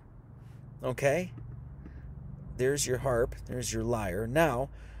 Okay? There's your harp. There's your lyre. Now,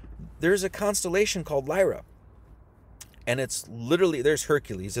 there's a constellation called Lyra. And there's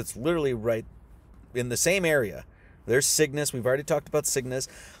Hercules. It's literally right in the same area. There's Cygnus. We've already talked about Cygnus.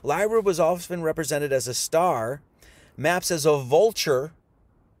 Lyra was often represented as a star, maps as a vulture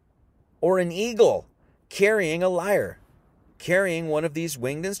or an eagle, carrying a lyre, carrying one of these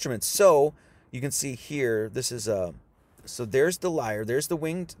winged instruments. So you can see here, this is so there's the lyre, there's the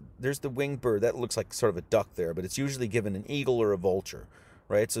winged bird. That looks like sort of a duck there, but it's usually given an eagle or a vulture,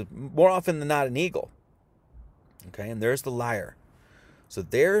 right? So more often than not, an eagle. Okay, and there's the lyre. So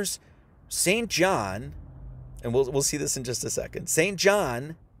there's St. John, and we'll see this in just a second. St.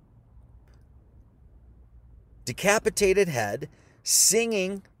 John, decapitated head,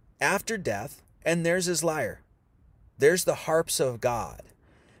 singing after death, and there's his lyre. There's the harps of God.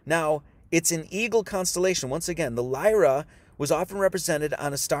 Now, it's an eagle constellation. Once again, the lyra was often represented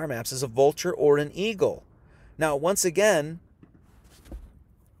on a star maps as a vulture or an eagle. Now, once again,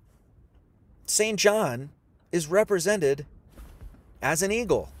 St. John is represented as an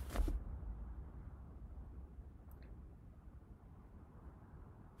eagle.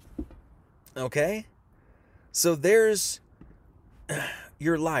 Okay? So there's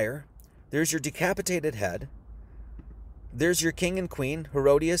your lyre. There's your decapitated head. There's your king and queen,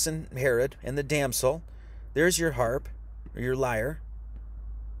 Herodias and Herod, and the damsel. There's your harp, or your lyre.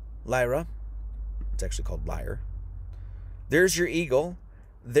 Lyra. It's actually called lyre. There's your eagle.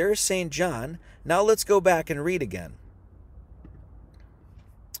 There's St. John. Now let's go back and read again.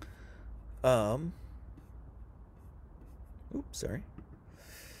 Oops, sorry.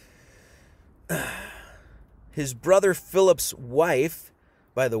 His brother Philip's wife,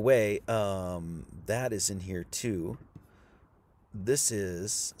 by the way, that is in here too. This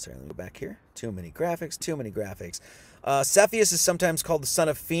is, sorry, let me go back here. Too many graphics. Cepheus is sometimes called the son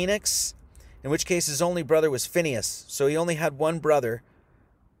of Phoenix, in which case his only brother was Phineas. So he only had one brother.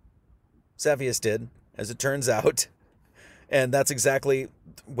 Cepheus did, as it turns out. And that's exactly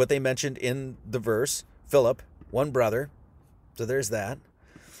what they mentioned in the verse. Philip, one brother. So there's that.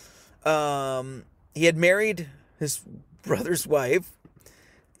 He had married his brother's wife.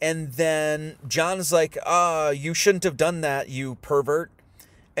 And then John's like, you shouldn't have done that, you pervert.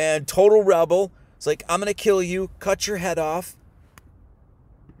 And total rebel. It's like, I'm going to kill you, cut your head off.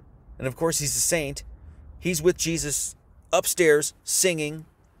 And of course, he's a saint. He's with Jesus upstairs singing.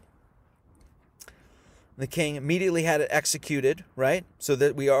 The king immediately had it executed, right? So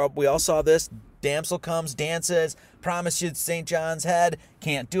that we all saw this. Damsel comes, dances, promise you St. John's head.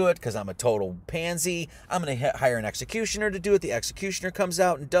 Can't do it because I'm a total pansy. I'm going to hire an executioner to do it. The executioner comes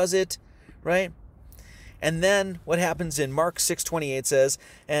out and does it, right? And then what happens in Mark 6:28 says,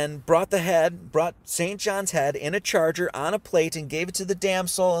 and brought St. John's head in a charger on a plate and gave it to the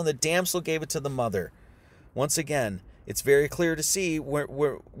damsel, and the damsel gave it to the mother. Once again, it's very clear to see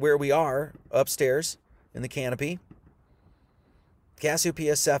where we are upstairs in the canopy.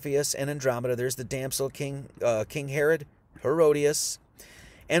 Cassiopeia, Cepheus, and Andromeda. There's the damsel, King Herod, Herodias.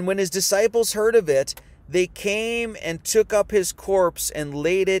 And when his disciples heard of it, they came and took up his corpse and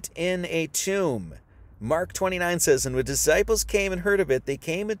laid it in a tomb. Mark 29 says, and when disciples came and heard of it, they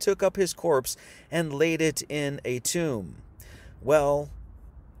came and took up his corpse and laid it in a tomb. Well,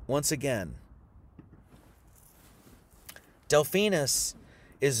 once again, Delphinus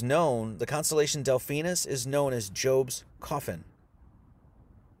is known, the constellation Delphinus is known as Job's coffin.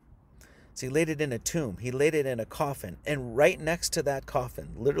 So he laid it in a tomb. He laid it in a coffin. And right next to that coffin,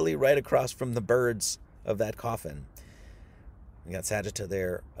 literally right across from the birds of that coffin, we got Sagitta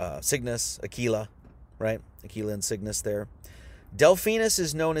there, Cygnus, Aquila, right? Aquila and Cygnus there. Delphinus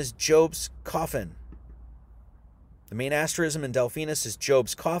is known as Job's coffin. The main asterism in Delphinus is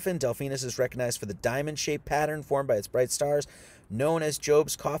Job's coffin. Delphinus is recognized for the diamond-shaped pattern formed by its bright stars, known as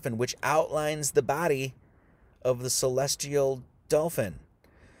Job's coffin, which outlines the body of the celestial dolphin.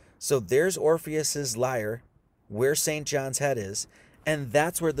 So there's Orpheus's lyre, where St. John's head is, and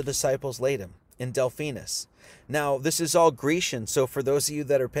that's where the disciples laid him, in Delphinus. Now, this is all Grecian, so for those of you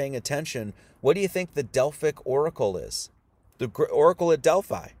that are paying attention, what do you think the Delphic oracle is? The oracle at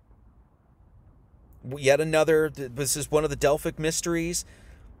Delphi. Yet another, this is one of the Delphic mysteries.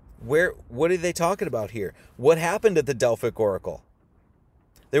 What are they talking about here? What happened at the Delphic oracle?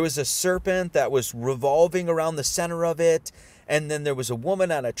 There was a serpent that was revolving around the center of it, and then there was a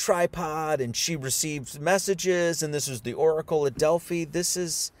woman on a tripod, and she received messages, and this was the oracle at Delphi. This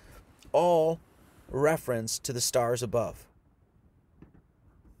is all reference to the stars above.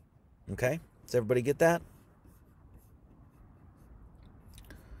 Okay? Does everybody get that?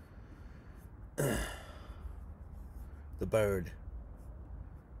 The bird.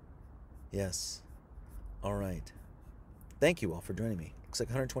 Yes. All right. Thank you all for joining me. Looks like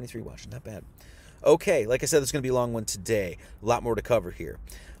 123 watching. Not bad. Okay, like I said, it's going to be a long one today. A lot more to cover here.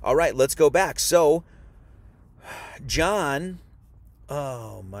 All right, let's go back. So, John,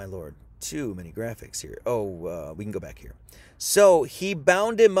 oh my Lord, too many graphics here. We can go back here. So, he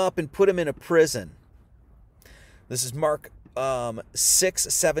bound him up and put him in a prison. This is Mark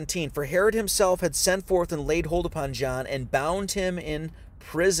 6:17. For Herod himself had sent forth and laid hold upon John and bound him in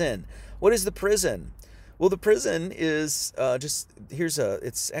prison. What is the prison? Well, the prison is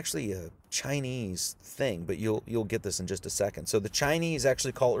it's actually a Chinese thing, but you'll get this in just a second. So the Chinese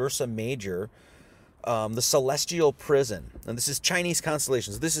actually call Ursa Major the celestial prison, and this is Chinese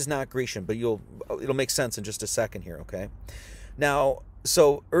constellations. This is not Grecian, but it'll make sense in just a second here. Okay, now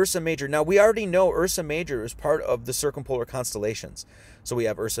so Ursa Major. Now we already know Ursa Major is part of the circumpolar constellations. So we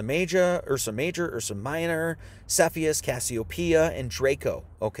have Ursa Major, Ursa Minor, Cepheus, Cassiopeia, and Draco.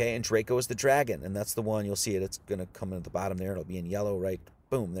 Okay, and Draco is the dragon, and that's the one you'll see it. It's gonna come at the bottom there. It'll be in yellow, right?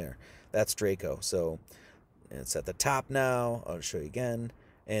 Boom, there. That's Draco. So it's at the top now. I'll show you again.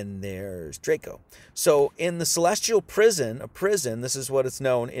 And there's Draco. So in the celestial prison, this is what it's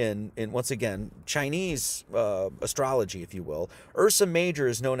known in once again, Chinese astrology, if you will. Ursa Major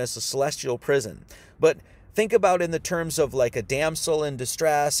is known as the celestial prison. But think about in the terms of like a damsel in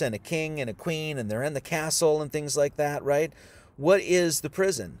distress and a king and a queen, and they're in the castle and things like that, right? What is the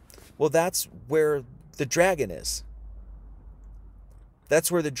prison? Well, that's where the dragon is.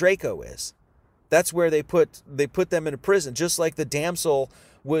 That's where the Draco is. That's where they put them in a prison, just like the damsel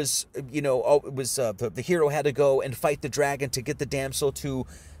was, the hero had to go and fight the dragon to get the damsel to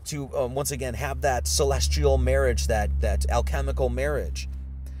once again have that celestial marriage, that alchemical marriage.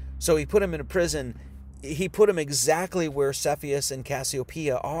 So he put him in a prison. He put him exactly where Cepheus and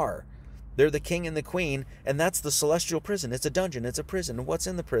Cassiopeia are. They're the king and the queen, and that's the celestial prison. It's a dungeon. It's a prison. And what's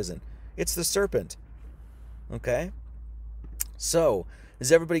in the prison? It's the serpent. Okay? So,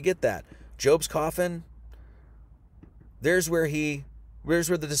 does everybody get that? Job's coffin, there's where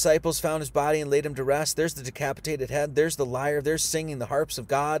the disciples found his body and laid him to rest. There's the decapitated head. There's the lyre. There's singing the harps of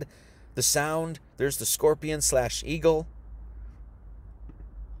God, the sound. There's the scorpion/eagle.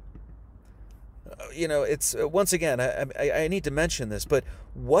 It's once again, I need to mention this, but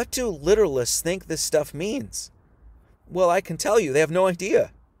what do literalists think this stuff means? Well, I can tell you, they have no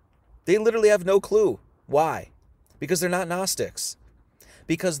idea. They literally have no clue. Why? Because they're not Gnostics.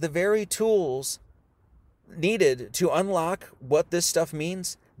 Because the very tools needed to unlock what this stuff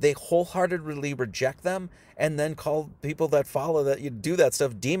means, they wholeheartedly reject them and then call people that follow that, you do that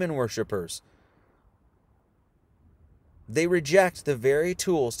stuff, demon worshipers. They reject the very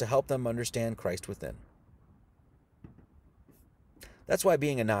tools to help them understand Christ within. That's why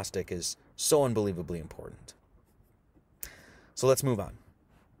being a Gnostic is so unbelievably important. So let's move on.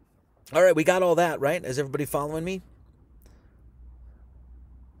 All right, we got all that, right? Is everybody following me?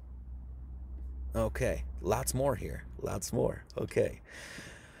 Okay, lots more here. Lots more. Okay.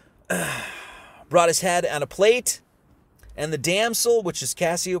 Brought his head on a plate, and the damsel, which is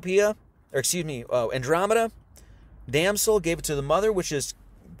Andromeda, damsel gave it to the mother, which is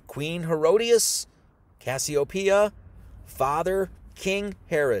Queen Herodias, Cassiopeia, father, King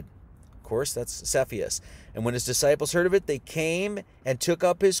Herod. Of course, that's Cepheus. And when his disciples heard of it, they came and took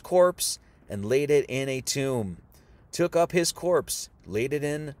up his corpse and laid it in a tomb. Took up his corpse, laid it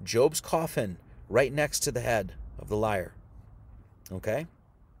in Job's coffin, right next to the head of the lyre. Okay?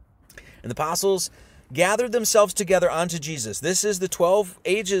 And the apostles gathered themselves together unto Jesus. This is the 12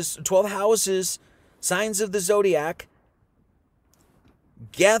 ages, 12 houses, signs of the zodiac,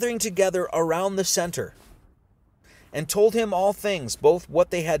 gathering together around the center, and told him all things, both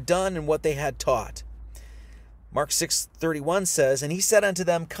what they had done and what they had taught. Mark 6:31 says, And he said unto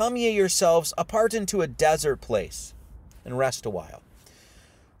them, Come ye yourselves apart into a desert place, and rest a while.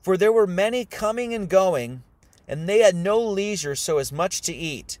 For there were many coming and going, and they had no leisure so as much to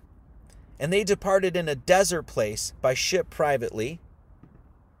eat. And they departed in a desert place by ship privately.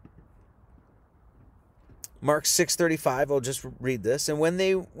 Mark 6:35, I'll just read this. And when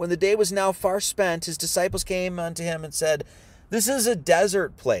the day was now far spent, his disciples came unto him and said, This is a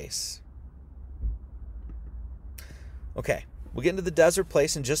desert place. Okay, we'll get into the desert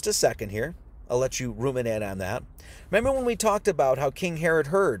place in just a second here. I'll let you ruminate on that. Remember when we talked about how King Herod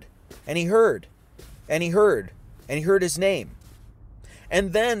heard, and he heard, and he heard, and he heard his name.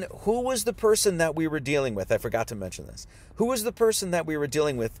 And then, who was the person that we were dealing with? I forgot to mention this. Who was the person that we were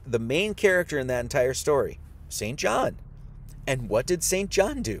dealing with, the main character in that entire story? St. John. And what did St.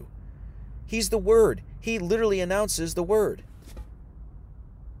 John do? He's the Word. He literally announces the Word.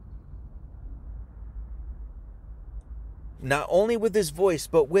 Not only with his voice,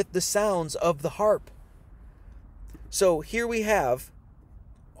 but with the sounds of the harp. So here we have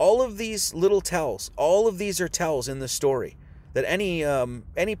all of these little tells. All of these are tells in the story. That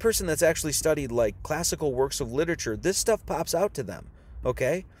any person that's actually studied like classical works of literature, this stuff pops out to them.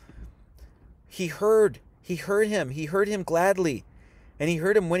 Okay? He heard him gladly. And he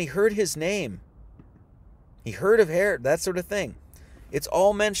heard him when he heard his name. He heard of Herod, that sort of thing. It's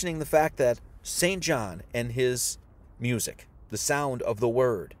all mentioning the fact that St. John and his music, the sound of the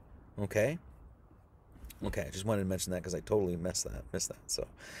word, okay? Okay, I just wanted to mention that because I totally missed that. So,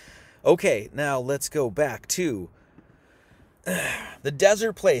 okay, now let's go back to the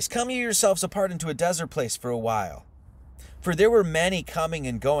desert place. Come ye yourselves apart into a desert place for a while. For there were many coming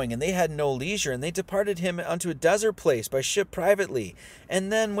and going, and they had no leisure, and they departed him unto a desert place by ship privately.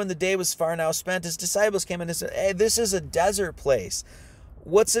 And then when the day was far now spent, his disciples came and said, hey, this is a desert place.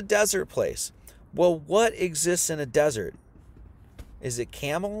 What's a desert place? Well, what exists in a desert? Is it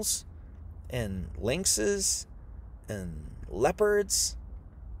camels and lynxes and leopards?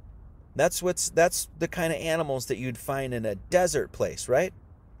 That's the kind of animals that you'd find in a desert place, right?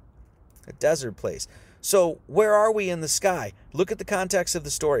 A desert place. So where are we in the sky? Look at the context of the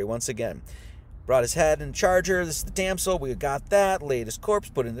story once again. Brought his head in charger. This is the damsel. We got that. Laid his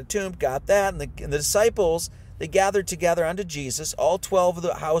corpse, put in the tomb. Got that. And the disciples, they gathered together unto Jesus. All 12 of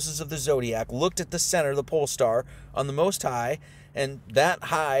the houses of the zodiac looked at the center, the pole star, on the most high. And that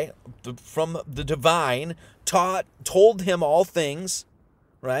high, from the divine, told him all things,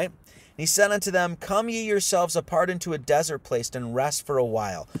 right? And he said unto them, come ye yourselves apart into a desert place and rest for a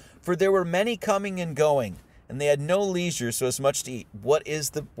while. For there were many coming and going, and they had no leisure so as much to eat. What is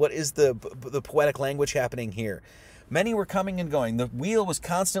the poetic language happening here? Many were coming and going. The wheel was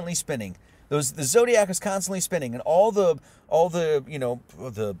constantly spinning. The zodiac was constantly spinning, and all the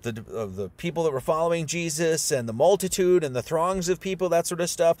people that were following Jesus and the multitude and the throngs of people, that sort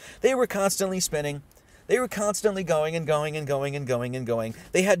of stuff, they were constantly spinning. They were constantly going and going and going and going and going.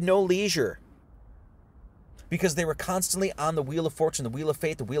 They had no leisure, because they were constantly on the wheel of fortune, the wheel of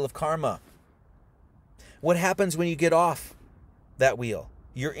fate, the wheel of karma. What happens when you get off that wheel?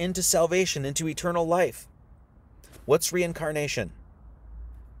 You're into salvation, into eternal life. What's reincarnation?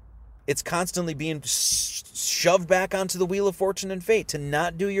 It's constantly being shoved back onto the wheel of fortune and fate, to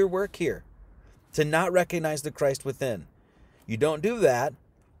not do your work here, to not recognize the Christ within. You don't do that.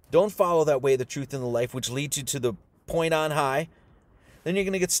 Don't follow that way, the truth, and the life, which leads you to the point on high. Then you're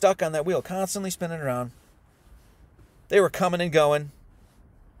going to get stuck on that wheel, constantly spinning around. They were coming and going.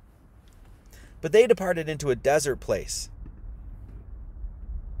 But they departed into a desert place.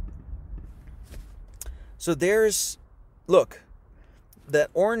 So look, that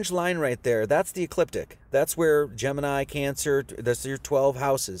orange line right there, that's the ecliptic. That's where Gemini, Cancer, that's your 12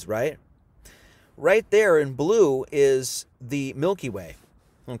 houses, right? Right there in blue is the Milky Way.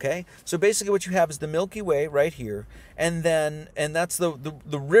 Okay? So basically what you have is the Milky Way right here, and that's the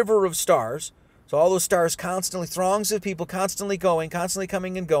river of stars. So all those stars constantly, throngs of people constantly going, constantly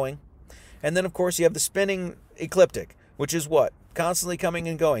coming and going. And then, of course, you have the spinning ecliptic, which is what? Constantly coming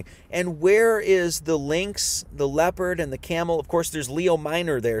and going. And where is the lynx, the leopard, and the camel? Of course, there's Leo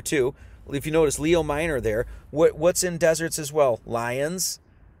Minor there, too. If you notice, Leo Minor there. What's in deserts as well? Lions.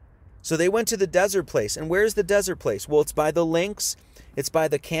 So they went to the desert place. And where's the desert place? Well, it's by the lynx, it's by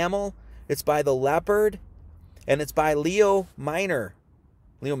the camel, it's by the leopard, and it's by Leo Minor.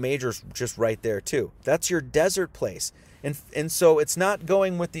 Leo Major's just right there too. That's your desert place. And so it's not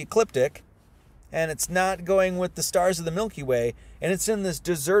going with the ecliptic, and it's not going with the stars of the Milky Way, and it's in this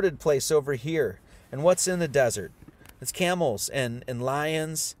deserted place over here. And what's in the desert? It's camels and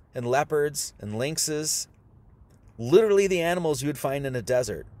lions and leopards and lynxes. Literally the animals you would find in a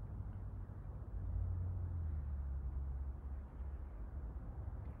desert.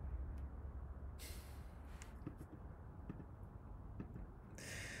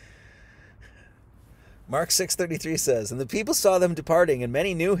 Mark 6:33 says, and the people saw them departing, and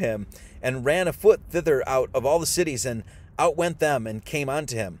many knew him, and ran afoot thither out of all the cities, and outwent them, and came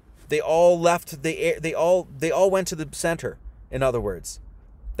unto him. They all left they all went to the center, in other words.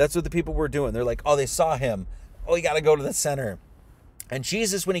 That's what the people were doing. They're like, oh, they saw him. Oh, you got to go to the center. And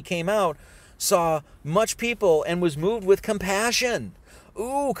Jesus, when he came out, saw much people and was moved with compassion.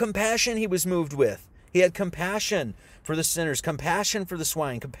 Ooh, compassion he was moved with. He had compassion for the sinners, compassion for the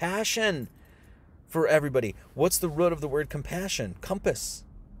swine, compassion for everybody. What's the root of the word compassion? Compass.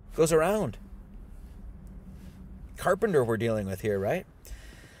 Goes around. Carpenter we're dealing with here, right?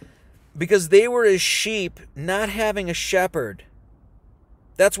 Because they were as sheep not having a shepherd.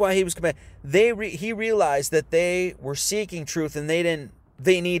 That's why he was he realized that they were seeking truth, and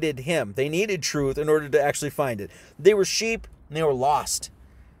they needed him. They needed truth in order to actually find it. They were sheep and they were lost.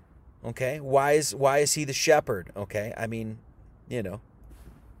 Okay? Why is he the shepherd? Okay? I mean,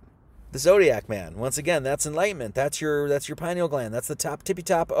 the zodiac man. Once again, that's enlightenment. That's your pineal gland. That's the tippy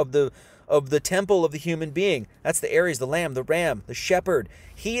top of the temple of the human being. That's the Aries, the lamb, the ram, the shepherd.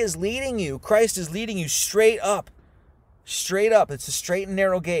 He is leading you. Christ is leading you straight up. Straight up. It's a straight and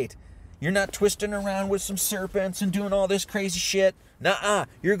narrow gate. You're not twisting around with some serpents and doing all this crazy shit. Nuh-uh.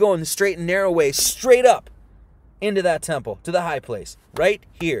 You're going the straight and narrow way, straight up into that temple, to the high place, right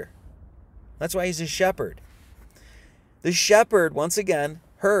here. That's why he's a shepherd. The shepherd, once again,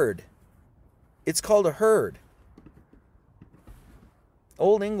 herd. It's called a herd.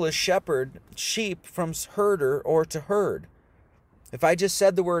 Old English shepherd, sheep, from herder or to herd. If I just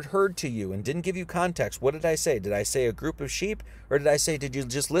said the word herd to you and didn't give you context, what did I say? Did I say a group of sheep? Or did I say, did you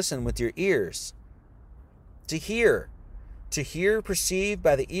just listen with your ears? To hear. To hear, perceive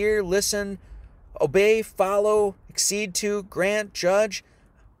by the ear, listen, obey, follow, accede to, grant, judge.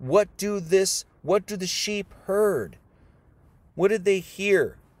 What do the sheep heard? What did they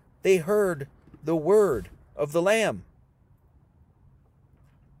hear? They heard the word of the Lamb.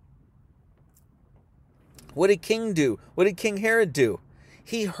 What did King do? What did King Herod do?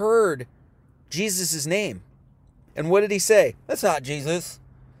 He heard Jesus' name. And what did he say? That's not Jesus.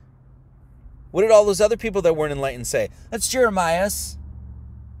 What did all those other people that weren't enlightened say? That's Jeremias.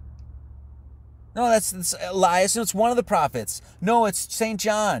 No, that's Elias. No, it's one of the prophets. No, it's St.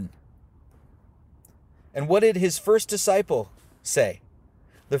 John. And what did his first disciple say?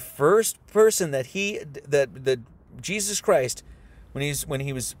 The first person that Jesus Christ, when he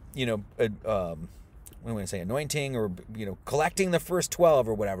was, what am I going to say, anointing or, collecting the first 12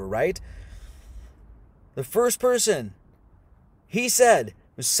 or whatever, right? The first person he said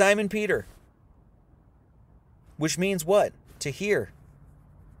was Simon Peter, which means what? To hear.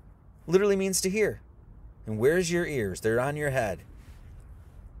 Literally means to hear. And where's your ears? They're on your head.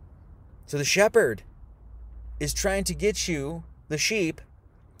 So the shepherd is trying to get you, the sheep,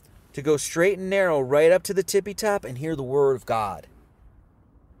 to go straight and narrow right up to the tippy top and hear the word of God.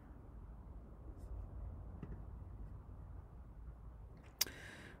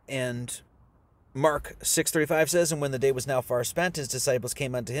 And Mark 6:35 says, and when the day was now far spent, his disciples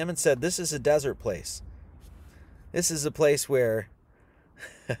came unto him and said, this is a desert place. This is a place where,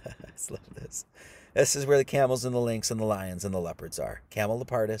 I love this. This is where the camels and the lynx and the lions and the leopards are.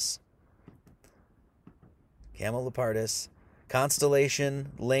 Camelopardus,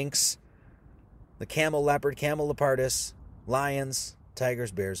 constellation, lynx, the camel, leopard, camelopardus, lions,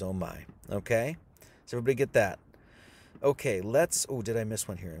 tigers, bears, oh my. Okay? So everybody get that. Okay, did I miss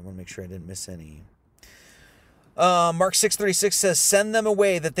one here? I want to make sure I didn't miss any. Mark 6:36 says, send them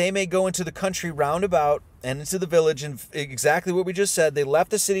away that they may go into the country round about and into the village. And exactly what we just said. They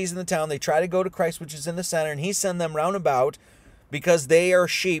left the cities and the town. They try to go to Christ, which is in the center. And he sent them round about because they are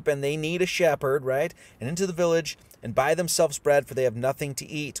sheep and they need a shepherd, right? And into the village and buy themselves bread, for they have nothing to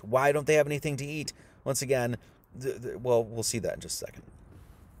eat. Why don't they have anything to eat? Once again, we'll see that in just a second.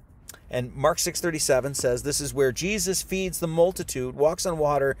 And Mark 6:37 says, this is where Jesus feeds the multitude, walks on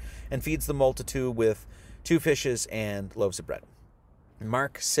water, and feeds the multitude with 2 fishes and loaves of bread. And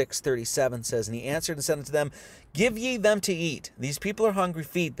Mark 6:37 says, and he answered and said unto them, give ye them to eat. These people are hungry,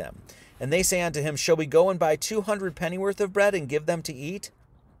 feed them. And they say unto him, shall we go and buy 200 pennyworth of bread and give them to eat?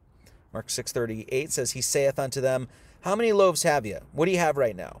 Mark 6:38 says, he saith unto them, how many loaves have ye? What do you have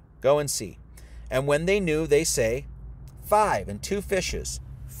right now? Go and see. And when they knew, they say, 5 and 2 fishes.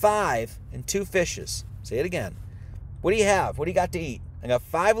 5 and 2 fishes. Say it again. What do you have? What do you got to eat? I got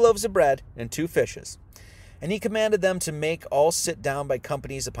 5 loaves of bread and 2 fishes. And he commanded them to make all sit down by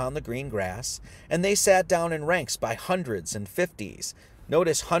companies upon the green grass. And they sat down in ranks by hundreds and fifties.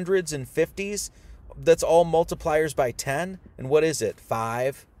 Notice hundreds and fifties. That's all multipliers by 10. And what is it?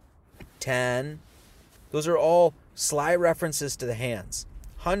 5, 10. Those are all sly references to the hands.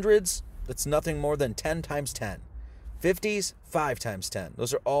 Hundreds, that's nothing more than 10 times 10. 50s, 5 times 10.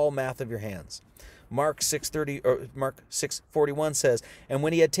 Those are all math of your hands. Mark 6:41 says, and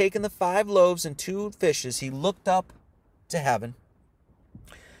when he had taken the 5 loaves and 2 fishes, he looked up to heaven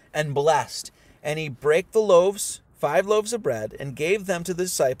and blessed. And he brake the loaves, 5 loaves of bread, and gave them to the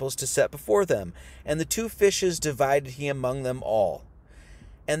disciples to set before them. And the 2 fishes divided he among them all.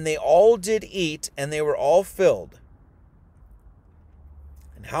 And they all did eat, and they were all filled.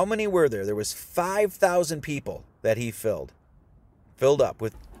 And how many were there? There was 5,000 people that he filled up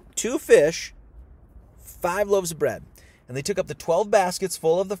with 2 fish, 5 loaves of bread. And they took up the 12 baskets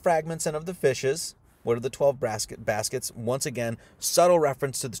full of the fragments and of the fishes. What are the 12 baskets? Once again, subtle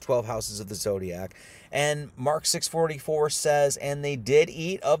reference to the 12 houses of the zodiac. And Mark 6:44 says, and they did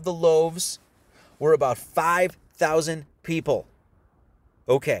eat of the loaves were about 5,000 people.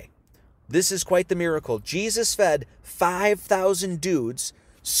 Okay, this is quite the miracle. Jesus fed 5,000 dudes,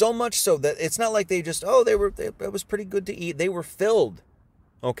 so much so that it's not like they just, it was pretty good to eat. They were filled.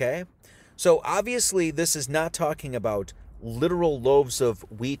 Okay? So obviously this is not talking about literal loaves of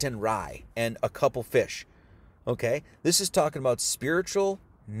wheat and rye and a couple fish. Okay? This is talking about spiritual,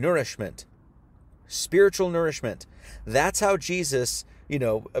 nourishment, spiritual nourishment. That's how Jesus,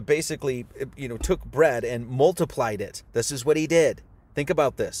 basically, took bread and multiplied it. This is what he did. Think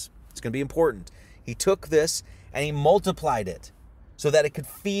about this. It's going to be important. He took this and he multiplied it so that it could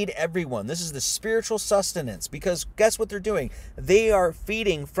feed everyone. This is the spiritual sustenance, because guess what they're doing? They are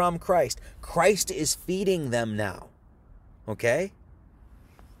feeding from Christ. Christ is feeding them now. Okay?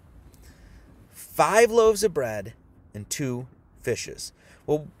 5 loaves of bread and 2 fishes.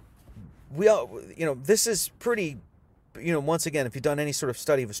 Well, we all, this is pretty, once again, if you've done any sort of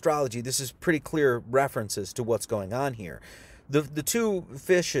study of astrology, this is pretty clear references to what's going on here. The 2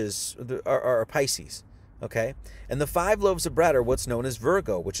 fishes are Pisces, okay? And the 5 loaves of bread are what's known as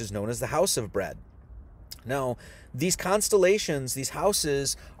Virgo, which is known as the house of bread. Now, these constellations, these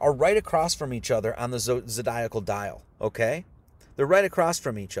houses, are right across from each other on the zodiacal dial, okay? They're right across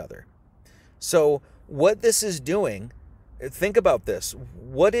from each other. So what this is doing, think about this.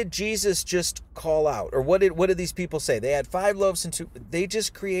 What did Jesus just call out? Or what did these people say? They had 5 loaves and 2. They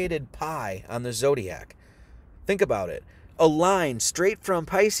just created pi on the zodiac. Think about it. A line straight from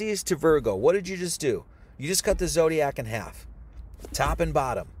Pisces to Virgo. What did you just do? You just cut the zodiac in half. Top and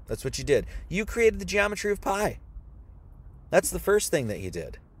bottom. That's what you did. You created the geometry of pi. That's the first thing that you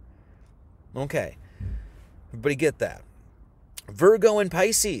did. Okay. Everybody get that. Virgo and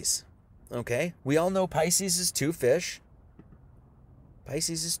Pisces. Okay. We all know Pisces is 2 fish.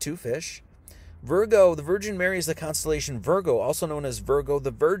 Pisces is 2 fish. Virgo, the Virgin Mary, is the constellation Virgo, also known as Virgo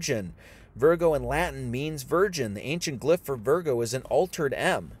the Virgin. Virgo in Latin means virgin. The ancient glyph for Virgo is an altered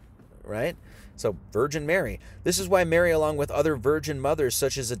M, right? So Virgin Mary. This is why Mary, along with other virgin mothers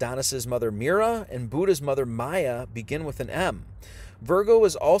such as Adonis's mother Mira and Buddha's mother Maya, begin with an M. Virgo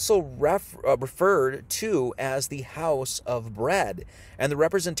is also referred to as the house of bread, and the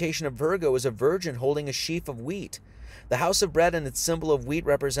representation of Virgo is a virgin holding a sheaf of wheat. The house of bread and its symbol of wheat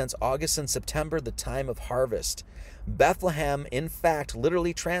represents August and September, the time of harvest. Bethlehem, in fact,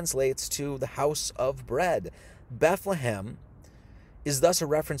 literally translates to the house of bread. Bethlehem is thus a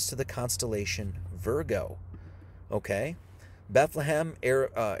reference to the constellation Virgo. Okay? Bethlehem,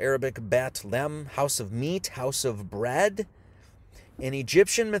 Arabic Bet-Lem, house of meat, house of bread. In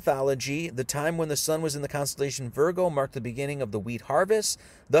Egyptian mythology, the time when the sun was in the constellation Virgo marked the beginning of the wheat harvest,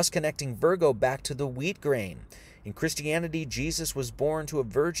 thus connecting Virgo back to the wheat grain. In Christianity, Jesus was born to a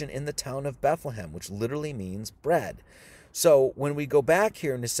virgin in the town of Bethlehem, which literally means bread. So when we go back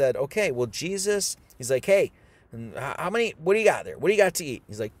here and it said, okay, well, Jesus, he's like, hey, what do you got there? What do you got to eat?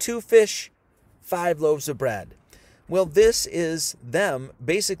 He's like, 2 fish, 5 loaves of bread. Well, this is them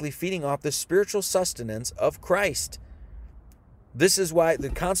basically feeding off the spiritual sustenance of Christ. This is why the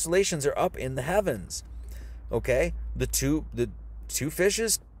constellations are up in the heavens. Okay? The two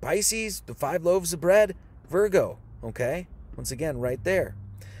fishes, Pisces, the 5 loaves of bread, Virgo. Okay? Once again, right there.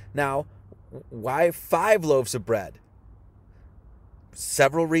 Now, why 5 loaves of bread?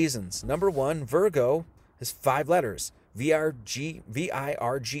 Several reasons. Number 1, Virgo is 5 letters. V-I-R-G-O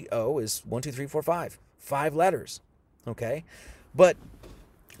is 1, 2, 3, 4, 5. 5 letters. Okay? But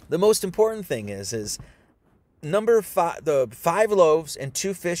the most important thing is number 5, the 5 loaves and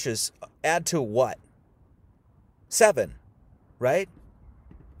 2 fishes add to what? 7, right?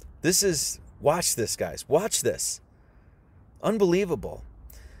 This is, watch this, guys. Watch this. Unbelievable.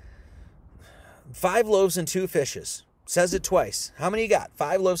 5 loaves and 2 fishes. Says it twice. How many you got?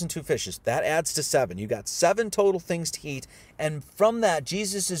 5 loaves and 2 fishes. That adds to 7. You got 7 total things to eat. And from that,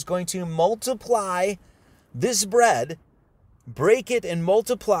 Jesus is going to multiply this bread, break it and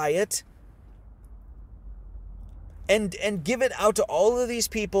multiply it, and give it out to all of these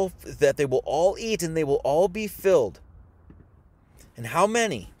people that they will all eat and they will all be filled. And how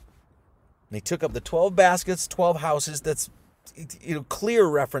many? They took up the 12 baskets, 12 houses. That's clear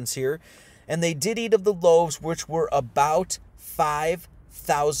reference here. And they did eat of the loaves, which were about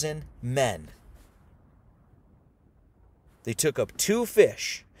 5,000 men. They took up 2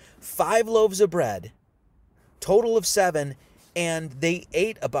 fish, 5 loaves of bread, total of 7, and they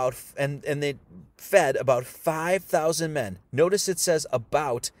ate about, and they fed about 5,000 men. Notice it says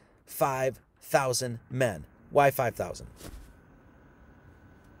about 5,000 men. Why 5,000?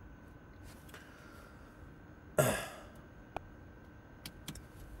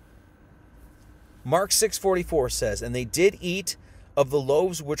 Mark 6:44 says, and they did eat of the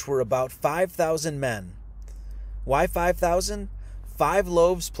loaves which were about 5,000 men. Why 5,000? 5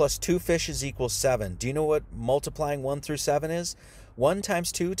 loaves plus 2 fishes equals 7. Do you know what multiplying 1 through 7 is? 1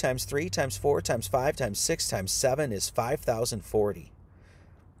 times 2 times 3 times 4 times 5 times 6 times 7 is 5,040.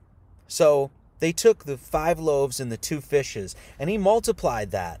 So they took the 5 loaves and the 2 fishes, and he multiplied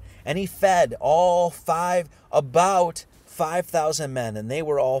that, and he fed all about 5,000 men, and they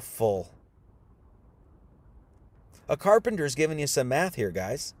were all full. A carpenter's giving you some math here,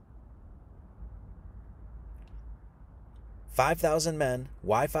 guys. 5,000 men.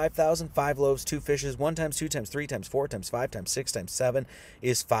 Why 5,000? 5 loaves, 2 fishes. 1 times 2 times 3 times 4 times 5 times 6 times 7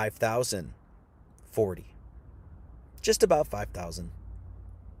 is 5,000. 40. Just about 5,000.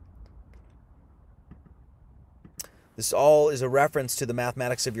 This all is a reference to the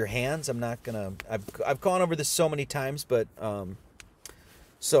mathematics of your hands. I'm not gonna. I've gone over this so many times, but you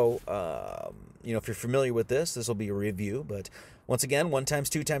know, if you're familiar with this, this will be a review. But once again, 1 times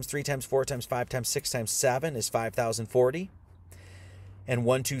 2 times 3 times 4 times 5 times 6 times 7 is 5,040. And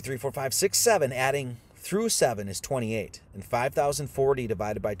 1, 2, 3, 4, 5, 6, 7, adding through 7 is 28. And 5,040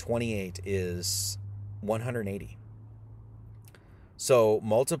 divided by 28 is 180. So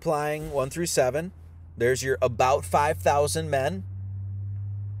multiplying 1 through 7, there's your about 5,000 men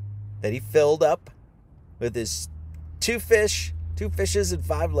that he filled up with his 2 fishes and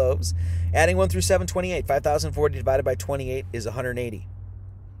 5 loaves. Adding 1 through 7, 28. 5,040 divided by 28 is 180.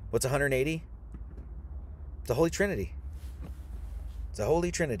 What's 180? It's the Holy Trinity. It's a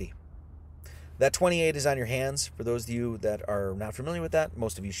Holy Trinity. That 28 is on your hands. For those of you that are not familiar with that,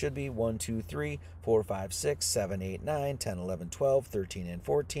 most of you should be. 1, 2, 3, 4, 5, 6, 7, 8, 9, 10, 11, 12, 13, and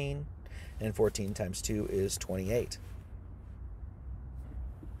 14. And 14 times 2 is 28.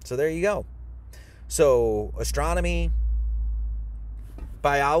 So there you go. So astronomy,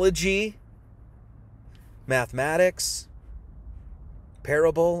 biology, mathematics,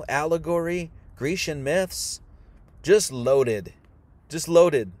 parable, allegory, Grecian myths, just loaded. Just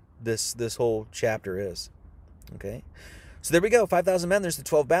loaded this whole chapter is. Okay? So there we go. 5,000 men. There's the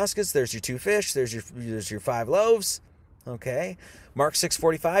 12 baskets. There's your 2 fish. There's your 5 loaves. Okay? Mark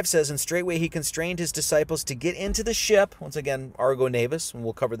 6:45 says, and straightway he constrained his disciples to get into the ship. Once again, Argo Navis, and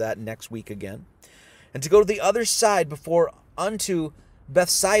we'll cover that next week again. And to go to the other side before unto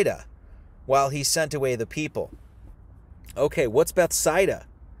Bethsaida, while he sent away the people. Okay, what's Bethsaida?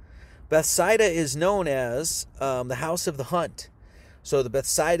 Bethsaida is known as the house of the hunt. So the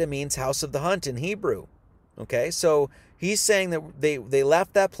Bethsaida means house of the hunt in Hebrew. Okay, so he's saying that they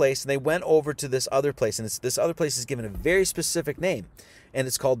left that place and they went over to this other place. And this other place is given a very specific name. And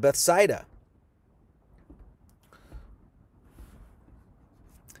it's called Bethsaida.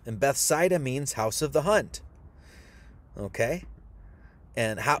 And Bethsaida means house of the hunt. Okay?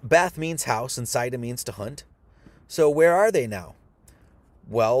 And Beth means house and Saida means to hunt. So where are they now?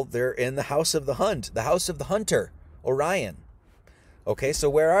 Well, they're in the house of the hunt. The house of the hunter, Orion. Okay, so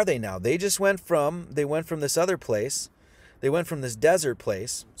where are they now? They went from this other place. They went from this desert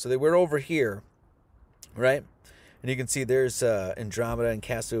place. So they were over here, right? And you can see there's Andromeda and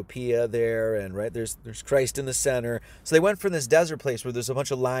Cassiopeia there, and right there's Christ in the center. So they went from this desert place where there's a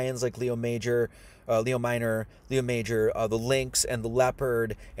bunch of lions like Leo Minor, the lynx and the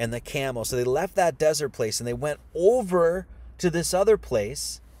leopard and the camel. So they left that desert place and they went over to this other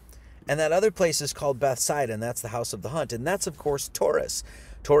place. And that other place is called Bethsaida, and that's the house of the hunt. And that's, of course, Taurus.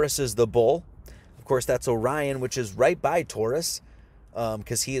 Taurus is the bull. Of course, that's Orion, which is right by Taurus,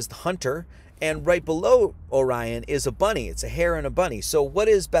 because he is the hunter. And right below Orion is a bunny. It's a hare and a bunny. So what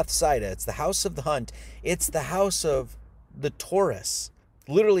is Bethsaida? It's the house of the hunt. It's the house of the Taurus.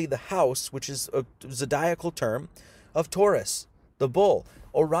 Literally the house, which is a zodiacal term, of Taurus, the bull.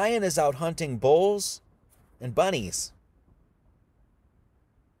 Orion is out hunting bulls and bunnies.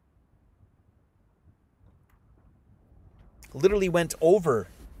 Literally went over.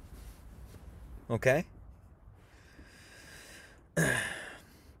 Okay?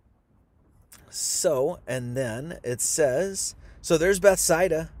 So, and then it says, so there's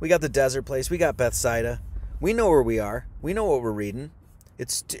Bethsaida. We got the desert place. We got Bethsaida. We know where we are. We know what we're reading.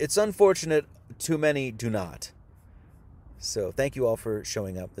 It's unfortunate too many do not. So thank you all for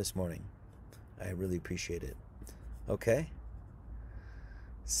showing up this morning. I really appreciate it. Okay?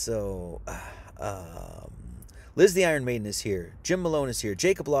 So, Liz the Iron Maiden is here. Jim Malone is here.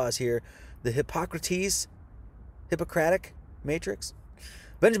 Jacob Law is here. The Hippocratic Matrix.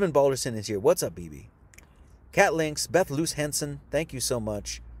 Benjamin Balderson is here. What's up, BB? Cat Links, Beth Luce Henson, thank you so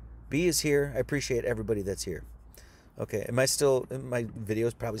much. B is here. I appreciate everybody that's here. Okay, my video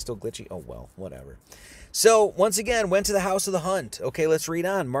is probably still glitchy? Oh, well, whatever. So, once again, went to the house of the hunt. Okay, let's read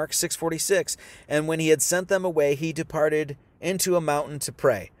on. Mark 6:46. And when he had sent them away, he departed into a mountain to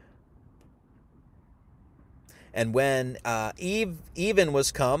pray. And when even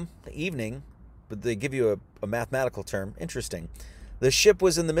was come, evening, but they give you a mathematical term, interesting. The ship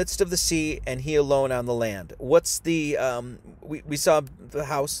was in the midst of the sea, and he alone on the land. What's the, we saw the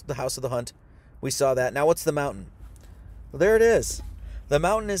house of the hunt. We saw that. Now what's the mountain? Well, there it is. The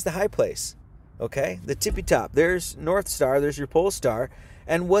mountain is the high place. Okay, the tippy top. There's North Star, there's your pole star,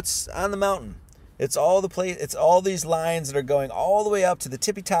 and what's on the mountain? It's all these lines that are going all the way up to the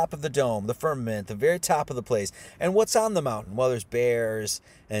tippy top of the dome, the firmament, the very top of the place. And what's on the mountain? Well, there's bears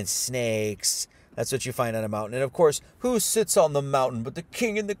and snakes. That's what you find on a mountain. And of course, who sits on the mountain but the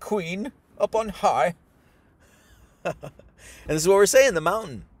king and the queen up on high? And this is what we're saying, the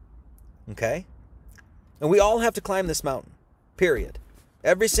mountain. Okay? And we all have to climb this mountain. Period.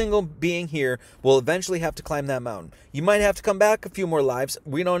 Every single being here will eventually have to climb that mountain. You might have to come back a few more lives.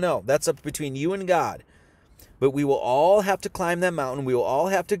 We don't know. That's up between you and God. But we will all have to climb that mountain. We will all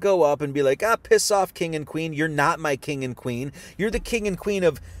have to go up and be like, piss off, king and queen. You're not my king and queen. You're the king and queen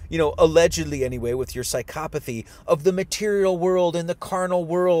of, allegedly anyway, with your psychopathy, of the material world and the carnal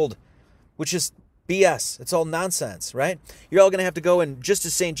world, which is BS. It's all nonsense, right? You're all going to have to go and, just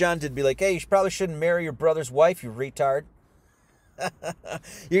as St. John did, be like, hey, you probably shouldn't marry your brother's wife, you retard.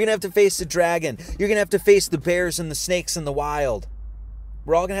 You're going to have to face the dragon. You're going to have to face the bears and the snakes in the wild.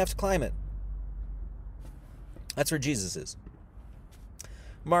 We're all going to have to climb it. That's where Jesus is.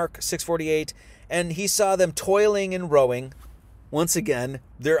 Mark 6:48, and he saw them toiling and rowing. Once again,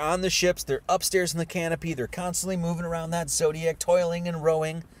 they're on the ships. They're upstairs in the canopy. They're constantly moving around that zodiac, toiling and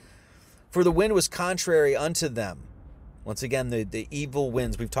rowing. For the wind was contrary unto them. Once again, the evil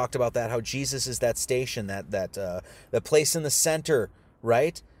winds. We've talked about that, how Jesus is that station, that place in the center,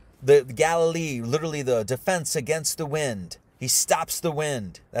 right? The Galilee, literally the defense against the wind. He stops the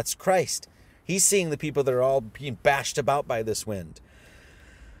wind. That's Christ. He's seeing the people that are all being bashed about by this wind.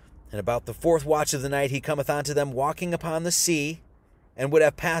 And about the fourth watch of the night, he cometh unto them walking upon the sea, and would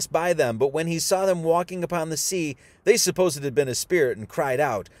have passed by them. But when he saw them walking upon the sea, they supposed it had been a spirit, and cried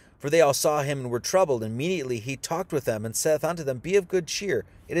out. For they all saw him and were troubled. Immediately he talked with them and saith unto them, Be of good cheer,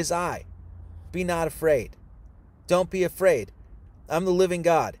 it is I. Be not afraid. Don't be afraid. I'm the living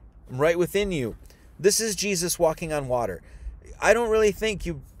God. I'm right within you. This is Jesus walking on water. I don't really think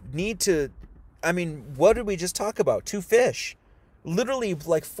you need to... what did we just talk about? 2 fish. Literally,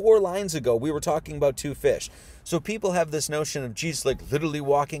 like 4 lines ago, we were talking about 2 fish. So people have this notion of Jesus like literally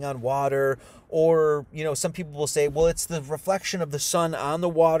walking on water, or, some people will say, well, it's the reflection of the sun on the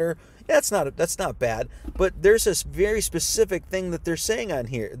water. Yeah, that's not bad. But there's this very specific thing that they're saying on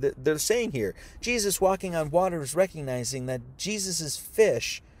here. They're saying here, Jesus walking on water is recognizing that Jesus's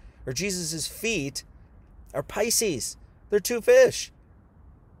fish, or Jesus's feet, are Pisces. They're 2 fish.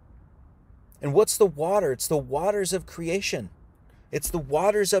 And what's the water? It's the waters of creation. It's the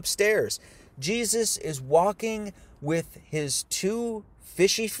waters upstairs. Jesus is walking with his 2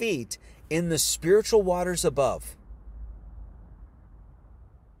 fishy feet in the spiritual waters above.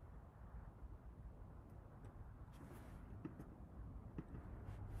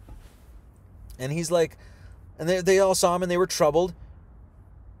 And he's like, and they all saw him and they were troubled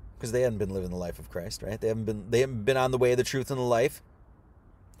because they hadn't been living the life of Christ, right? They haven't been on the way of the truth and the life.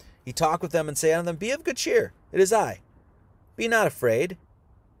 He talked with them and said unto them, Be of good cheer, it is I. Be not afraid.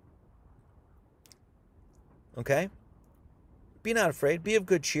 Okay? Be not afraid. Be of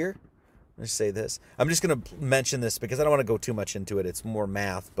good cheer. Let's say this. I'm just going to mention this because I don't want to go too much into it. It's more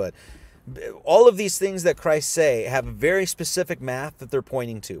math. But all of these things that Christ say have a very specific math that they're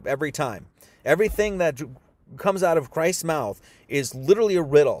pointing to every time. Everything that comes out of Christ's mouth is literally a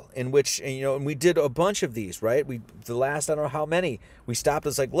riddle in which, and we did a bunch of these, right? The last, I don't know how many, we stopped.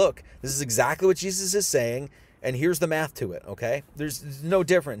 It's like, look, this is exactly what Jesus is saying. And here's the math to it, okay? There's no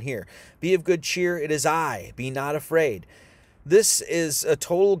different here. Be of good cheer, it is I. Be not afraid. This is a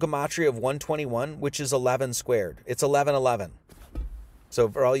total gematria of 121, which is 11 squared. It's 1111. So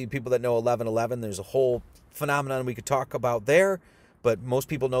for all you people that know 1111, there's a whole phenomenon we could talk about there. But most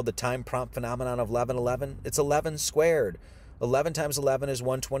people know the time prompt phenomenon of 1111. It's 11 squared. 11 times 11 is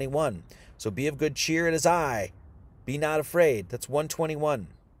 121. So be of good cheer, it is I. Be not afraid. That's 121.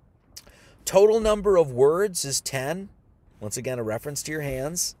 Total number of words is 10. Once again, a reference to your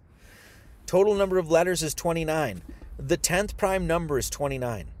hands. Total number of letters is 29. The 10th prime number is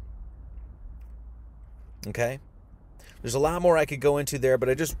 29. Okay? There's a lot more I could go into there, but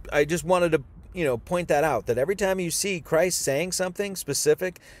I just wanted to, point that out, that every time you see Christ saying something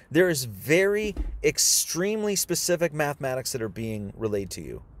specific, there is very extremely specific mathematics that are being relayed to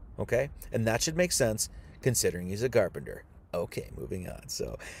you. Okay? And that should make sense considering he's a carpenter. Okay, moving on.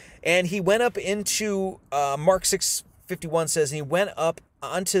 And he went up into, Mark 6:51 says, and he went up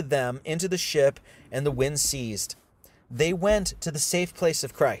unto them into the ship, and the wind ceased. They went to the safe place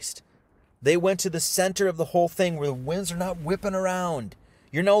of Christ. They went to the center of the whole thing where the winds are not whipping around.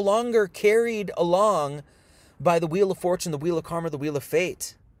 You're no longer carried along by the wheel of fortune, the wheel of karma, the wheel of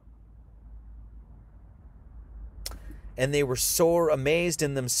fate. and they were sore amazed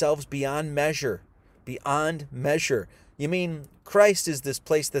in themselves beyond measure. Beyond measure. You mean Christ is this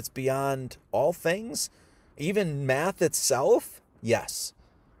place that's beyond all things? Even math itself? Yes.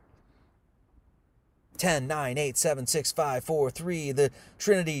 10, 9, 8, 7, 6, 5, 4, 3, the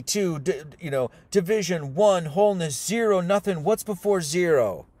Trinity, 2, division, 1, wholeness, 0, nothing. What's before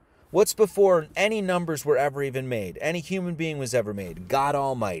 0? What's before any numbers were ever even made? Any human being was ever made? God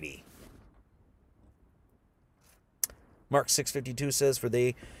Almighty. Mark 6:52 says, for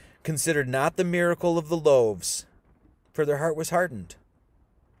they considered not the miracle of the loaves, for their heart was hardened.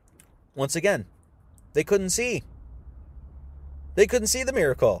 Once again, they couldn't see. They couldn't see the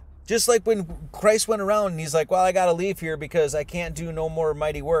miracle. Just like when Christ went around and he's like, well, I got to leave here because I can't do no more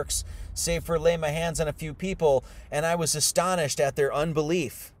mighty works, save for lay my hands on a few people. And I was astonished at their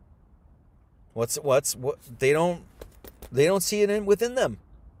unbelief. What they don't see it within them.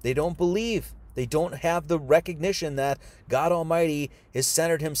 They don't believe. They don't have the recognition that God Almighty has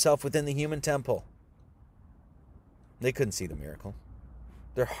centered himself within the human temple. They couldn't see the miracle.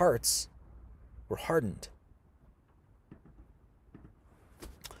 Their hearts were hardened.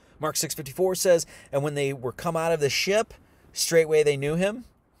 Mark 6:54 says, and when they were come out of the ship, straightway they knew him.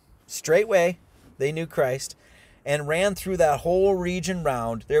 Straightway they knew Christ, and ran through that whole region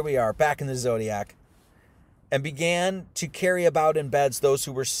round. There we are, back in the zodiac. And began to carry about in beds those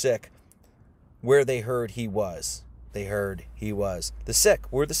who were sick, where they heard he was. They heard he was. The sick.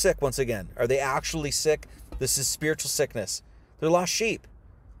 We're the sick once again. Are they actually sick? This is spiritual sickness. They're lost sheep.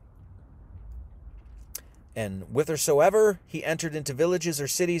 And whithersoever he entered into villages or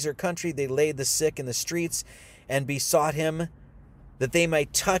cities or country, they laid the sick in the streets and besought him that they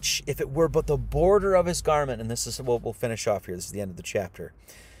might touch, if it were but the border of his garment. And this is what we'll finish off here. This is the end of the chapter.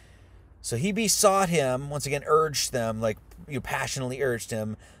 So he besought him, once again urged them, like passionately urged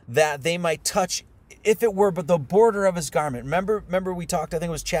him, that they might touch, if it were but the border of his garment. Remember we talked, I think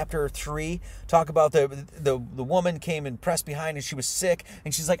it was chapter 3, talk about the woman came and pressed behind and she was sick.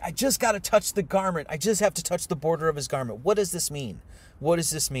 And she's like, I just got to touch the garment. I just have to touch the border of his garment. What does this mean? What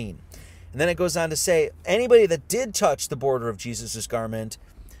does this mean? And then it goes on to say, anybody that did touch the border of Jesus' garment,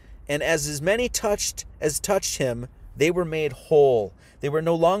 and as many touched him, they were made whole. They were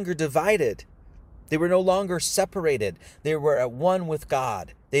no longer divided. They were no longer separated. They were at one with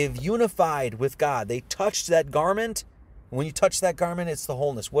God. They've unified with God. They touched that garment. When you touch that garment, it's the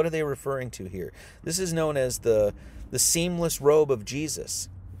wholeness. What are they referring to here? This is known as the seamless robe of Jesus.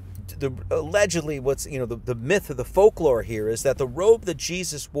 Allegedly, the myth of the folklore here is that the robe that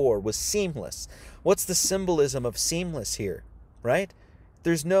Jesus wore was seamless. What's the symbolism of seamless here, right?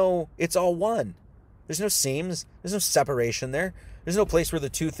 It's all one. There's no seams. There's no separation there. There's no place where the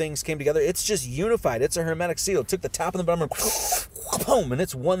two things came together. It's just unified. It's a hermetic seal. It took the top and the bottom and boom, and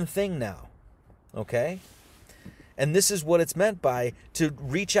it's one thing now. Okay? And this is what it's meant by to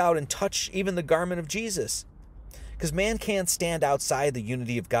reach out and touch even the garment of Jesus. Because man can't stand outside the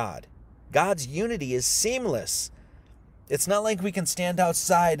unity of God. God's unity is seamless. It's not like we can stand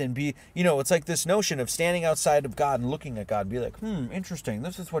outside and be, it's like this notion of standing outside of God and looking at God and be like, interesting,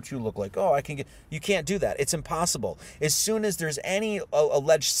 this is what you look like. Oh, you can't do that. It's impossible. As soon as there's any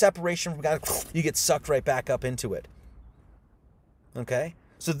alleged separation from God, you get sucked right back up into it. Okay?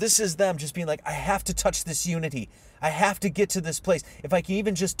 So this is them just being like, I have to touch this unity. I have to get to this place. If I can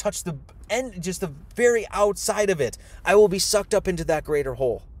even just touch the very outside of it, I will be sucked up into that greater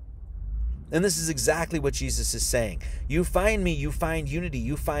whole. And this is exactly what Jesus is saying. You find me, you find unity,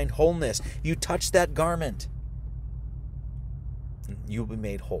 you find wholeness. You touch that garment, you'll be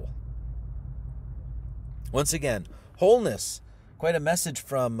made whole. Once again, wholeness. Quite a message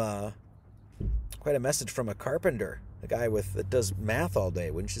from a carpenter, a guy that does math all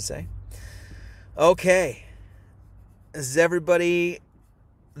day, wouldn't you say? Okay, is everybody?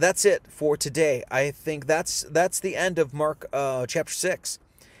 That's it for today. I think that's the end of Mark chapter 6.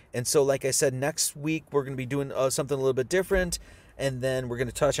 And so, like I said, next week we're going to be doing something a little bit different, and then we're going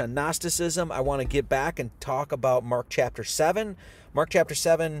to touch on Gnosticism. I want to get back and talk about Mark chapter 7. Mark chapter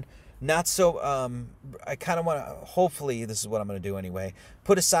 7, not so, I kind of want to, hopefully, this is what I'm going to do anyway,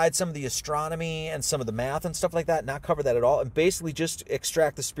 put aside some of the astronomy and some of the math and stuff like that, not cover that at all, and basically just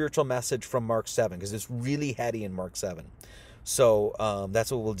extract the spiritual message from Mark 7, because it's really heady in Mark 7. So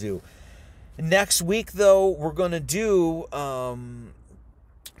that's what we'll do. Next week, though, we're going to do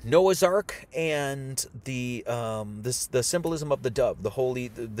Noah's Ark and the symbolism of the dove.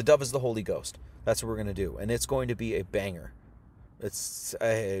 The dove is the Holy Ghost. That's what we're going to do, and it's going to be a banger. It's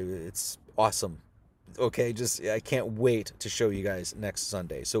awesome. Okay, I can't wait to show you guys next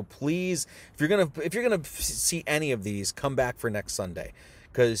Sunday. So please, if you're gonna see any of these, come back for next Sunday,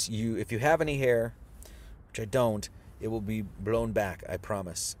 because if you have any hair, which I don't, it will be blown back, I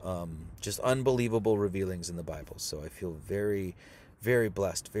promise. Just unbelievable revealings in the Bible. So I feel very, very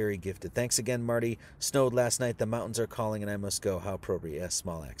blessed, very gifted. Thanks again, Marty. Snowed last night. The mountains are calling and I must go. How appropriate. Yes,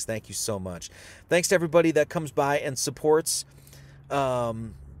 small X. Thank you so much. Thanks to everybody that comes by and supports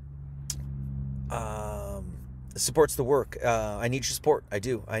supports the work. I need your support. I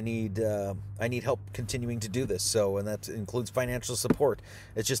do. I need help continuing to do this. So, and that includes financial support.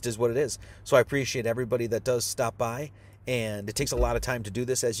 It just is what it is. So I appreciate everybody that does stop by. And it takes a lot of time to do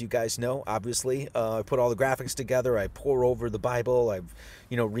this, as you guys know. Obviously, I put all the graphics together. I pour over the Bible. I've,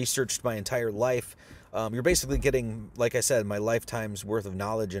 researched my entire life. You're basically getting, like I said, my lifetime's worth of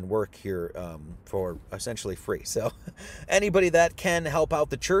knowledge and work here for essentially free. So anybody that can help out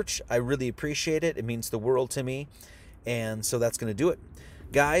the church, I really appreciate it. It means the world to me. And so that's going to do it.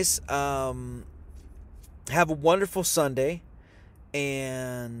 Guys, have a wonderful Sunday.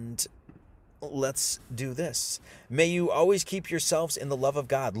 And let's do this. May you always keep yourselves in the love of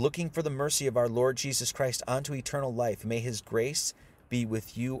God, looking for the mercy of our Lord Jesus Christ unto eternal life. May his grace be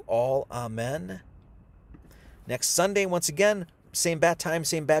with you all. Amen. Next Sunday, once again, same bat time,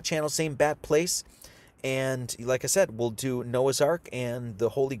 same bat channel, same bat place. And like I said, we'll do Noah's Ark and the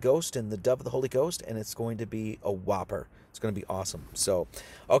Holy Ghost and the dove of the Holy Ghost, and it's going to be a whopper. It's going to be awesome. So,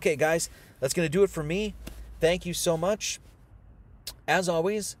 okay, guys, that's going to do it for me. Thank you so much. As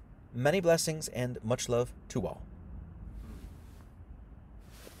always, many blessings and much love to all.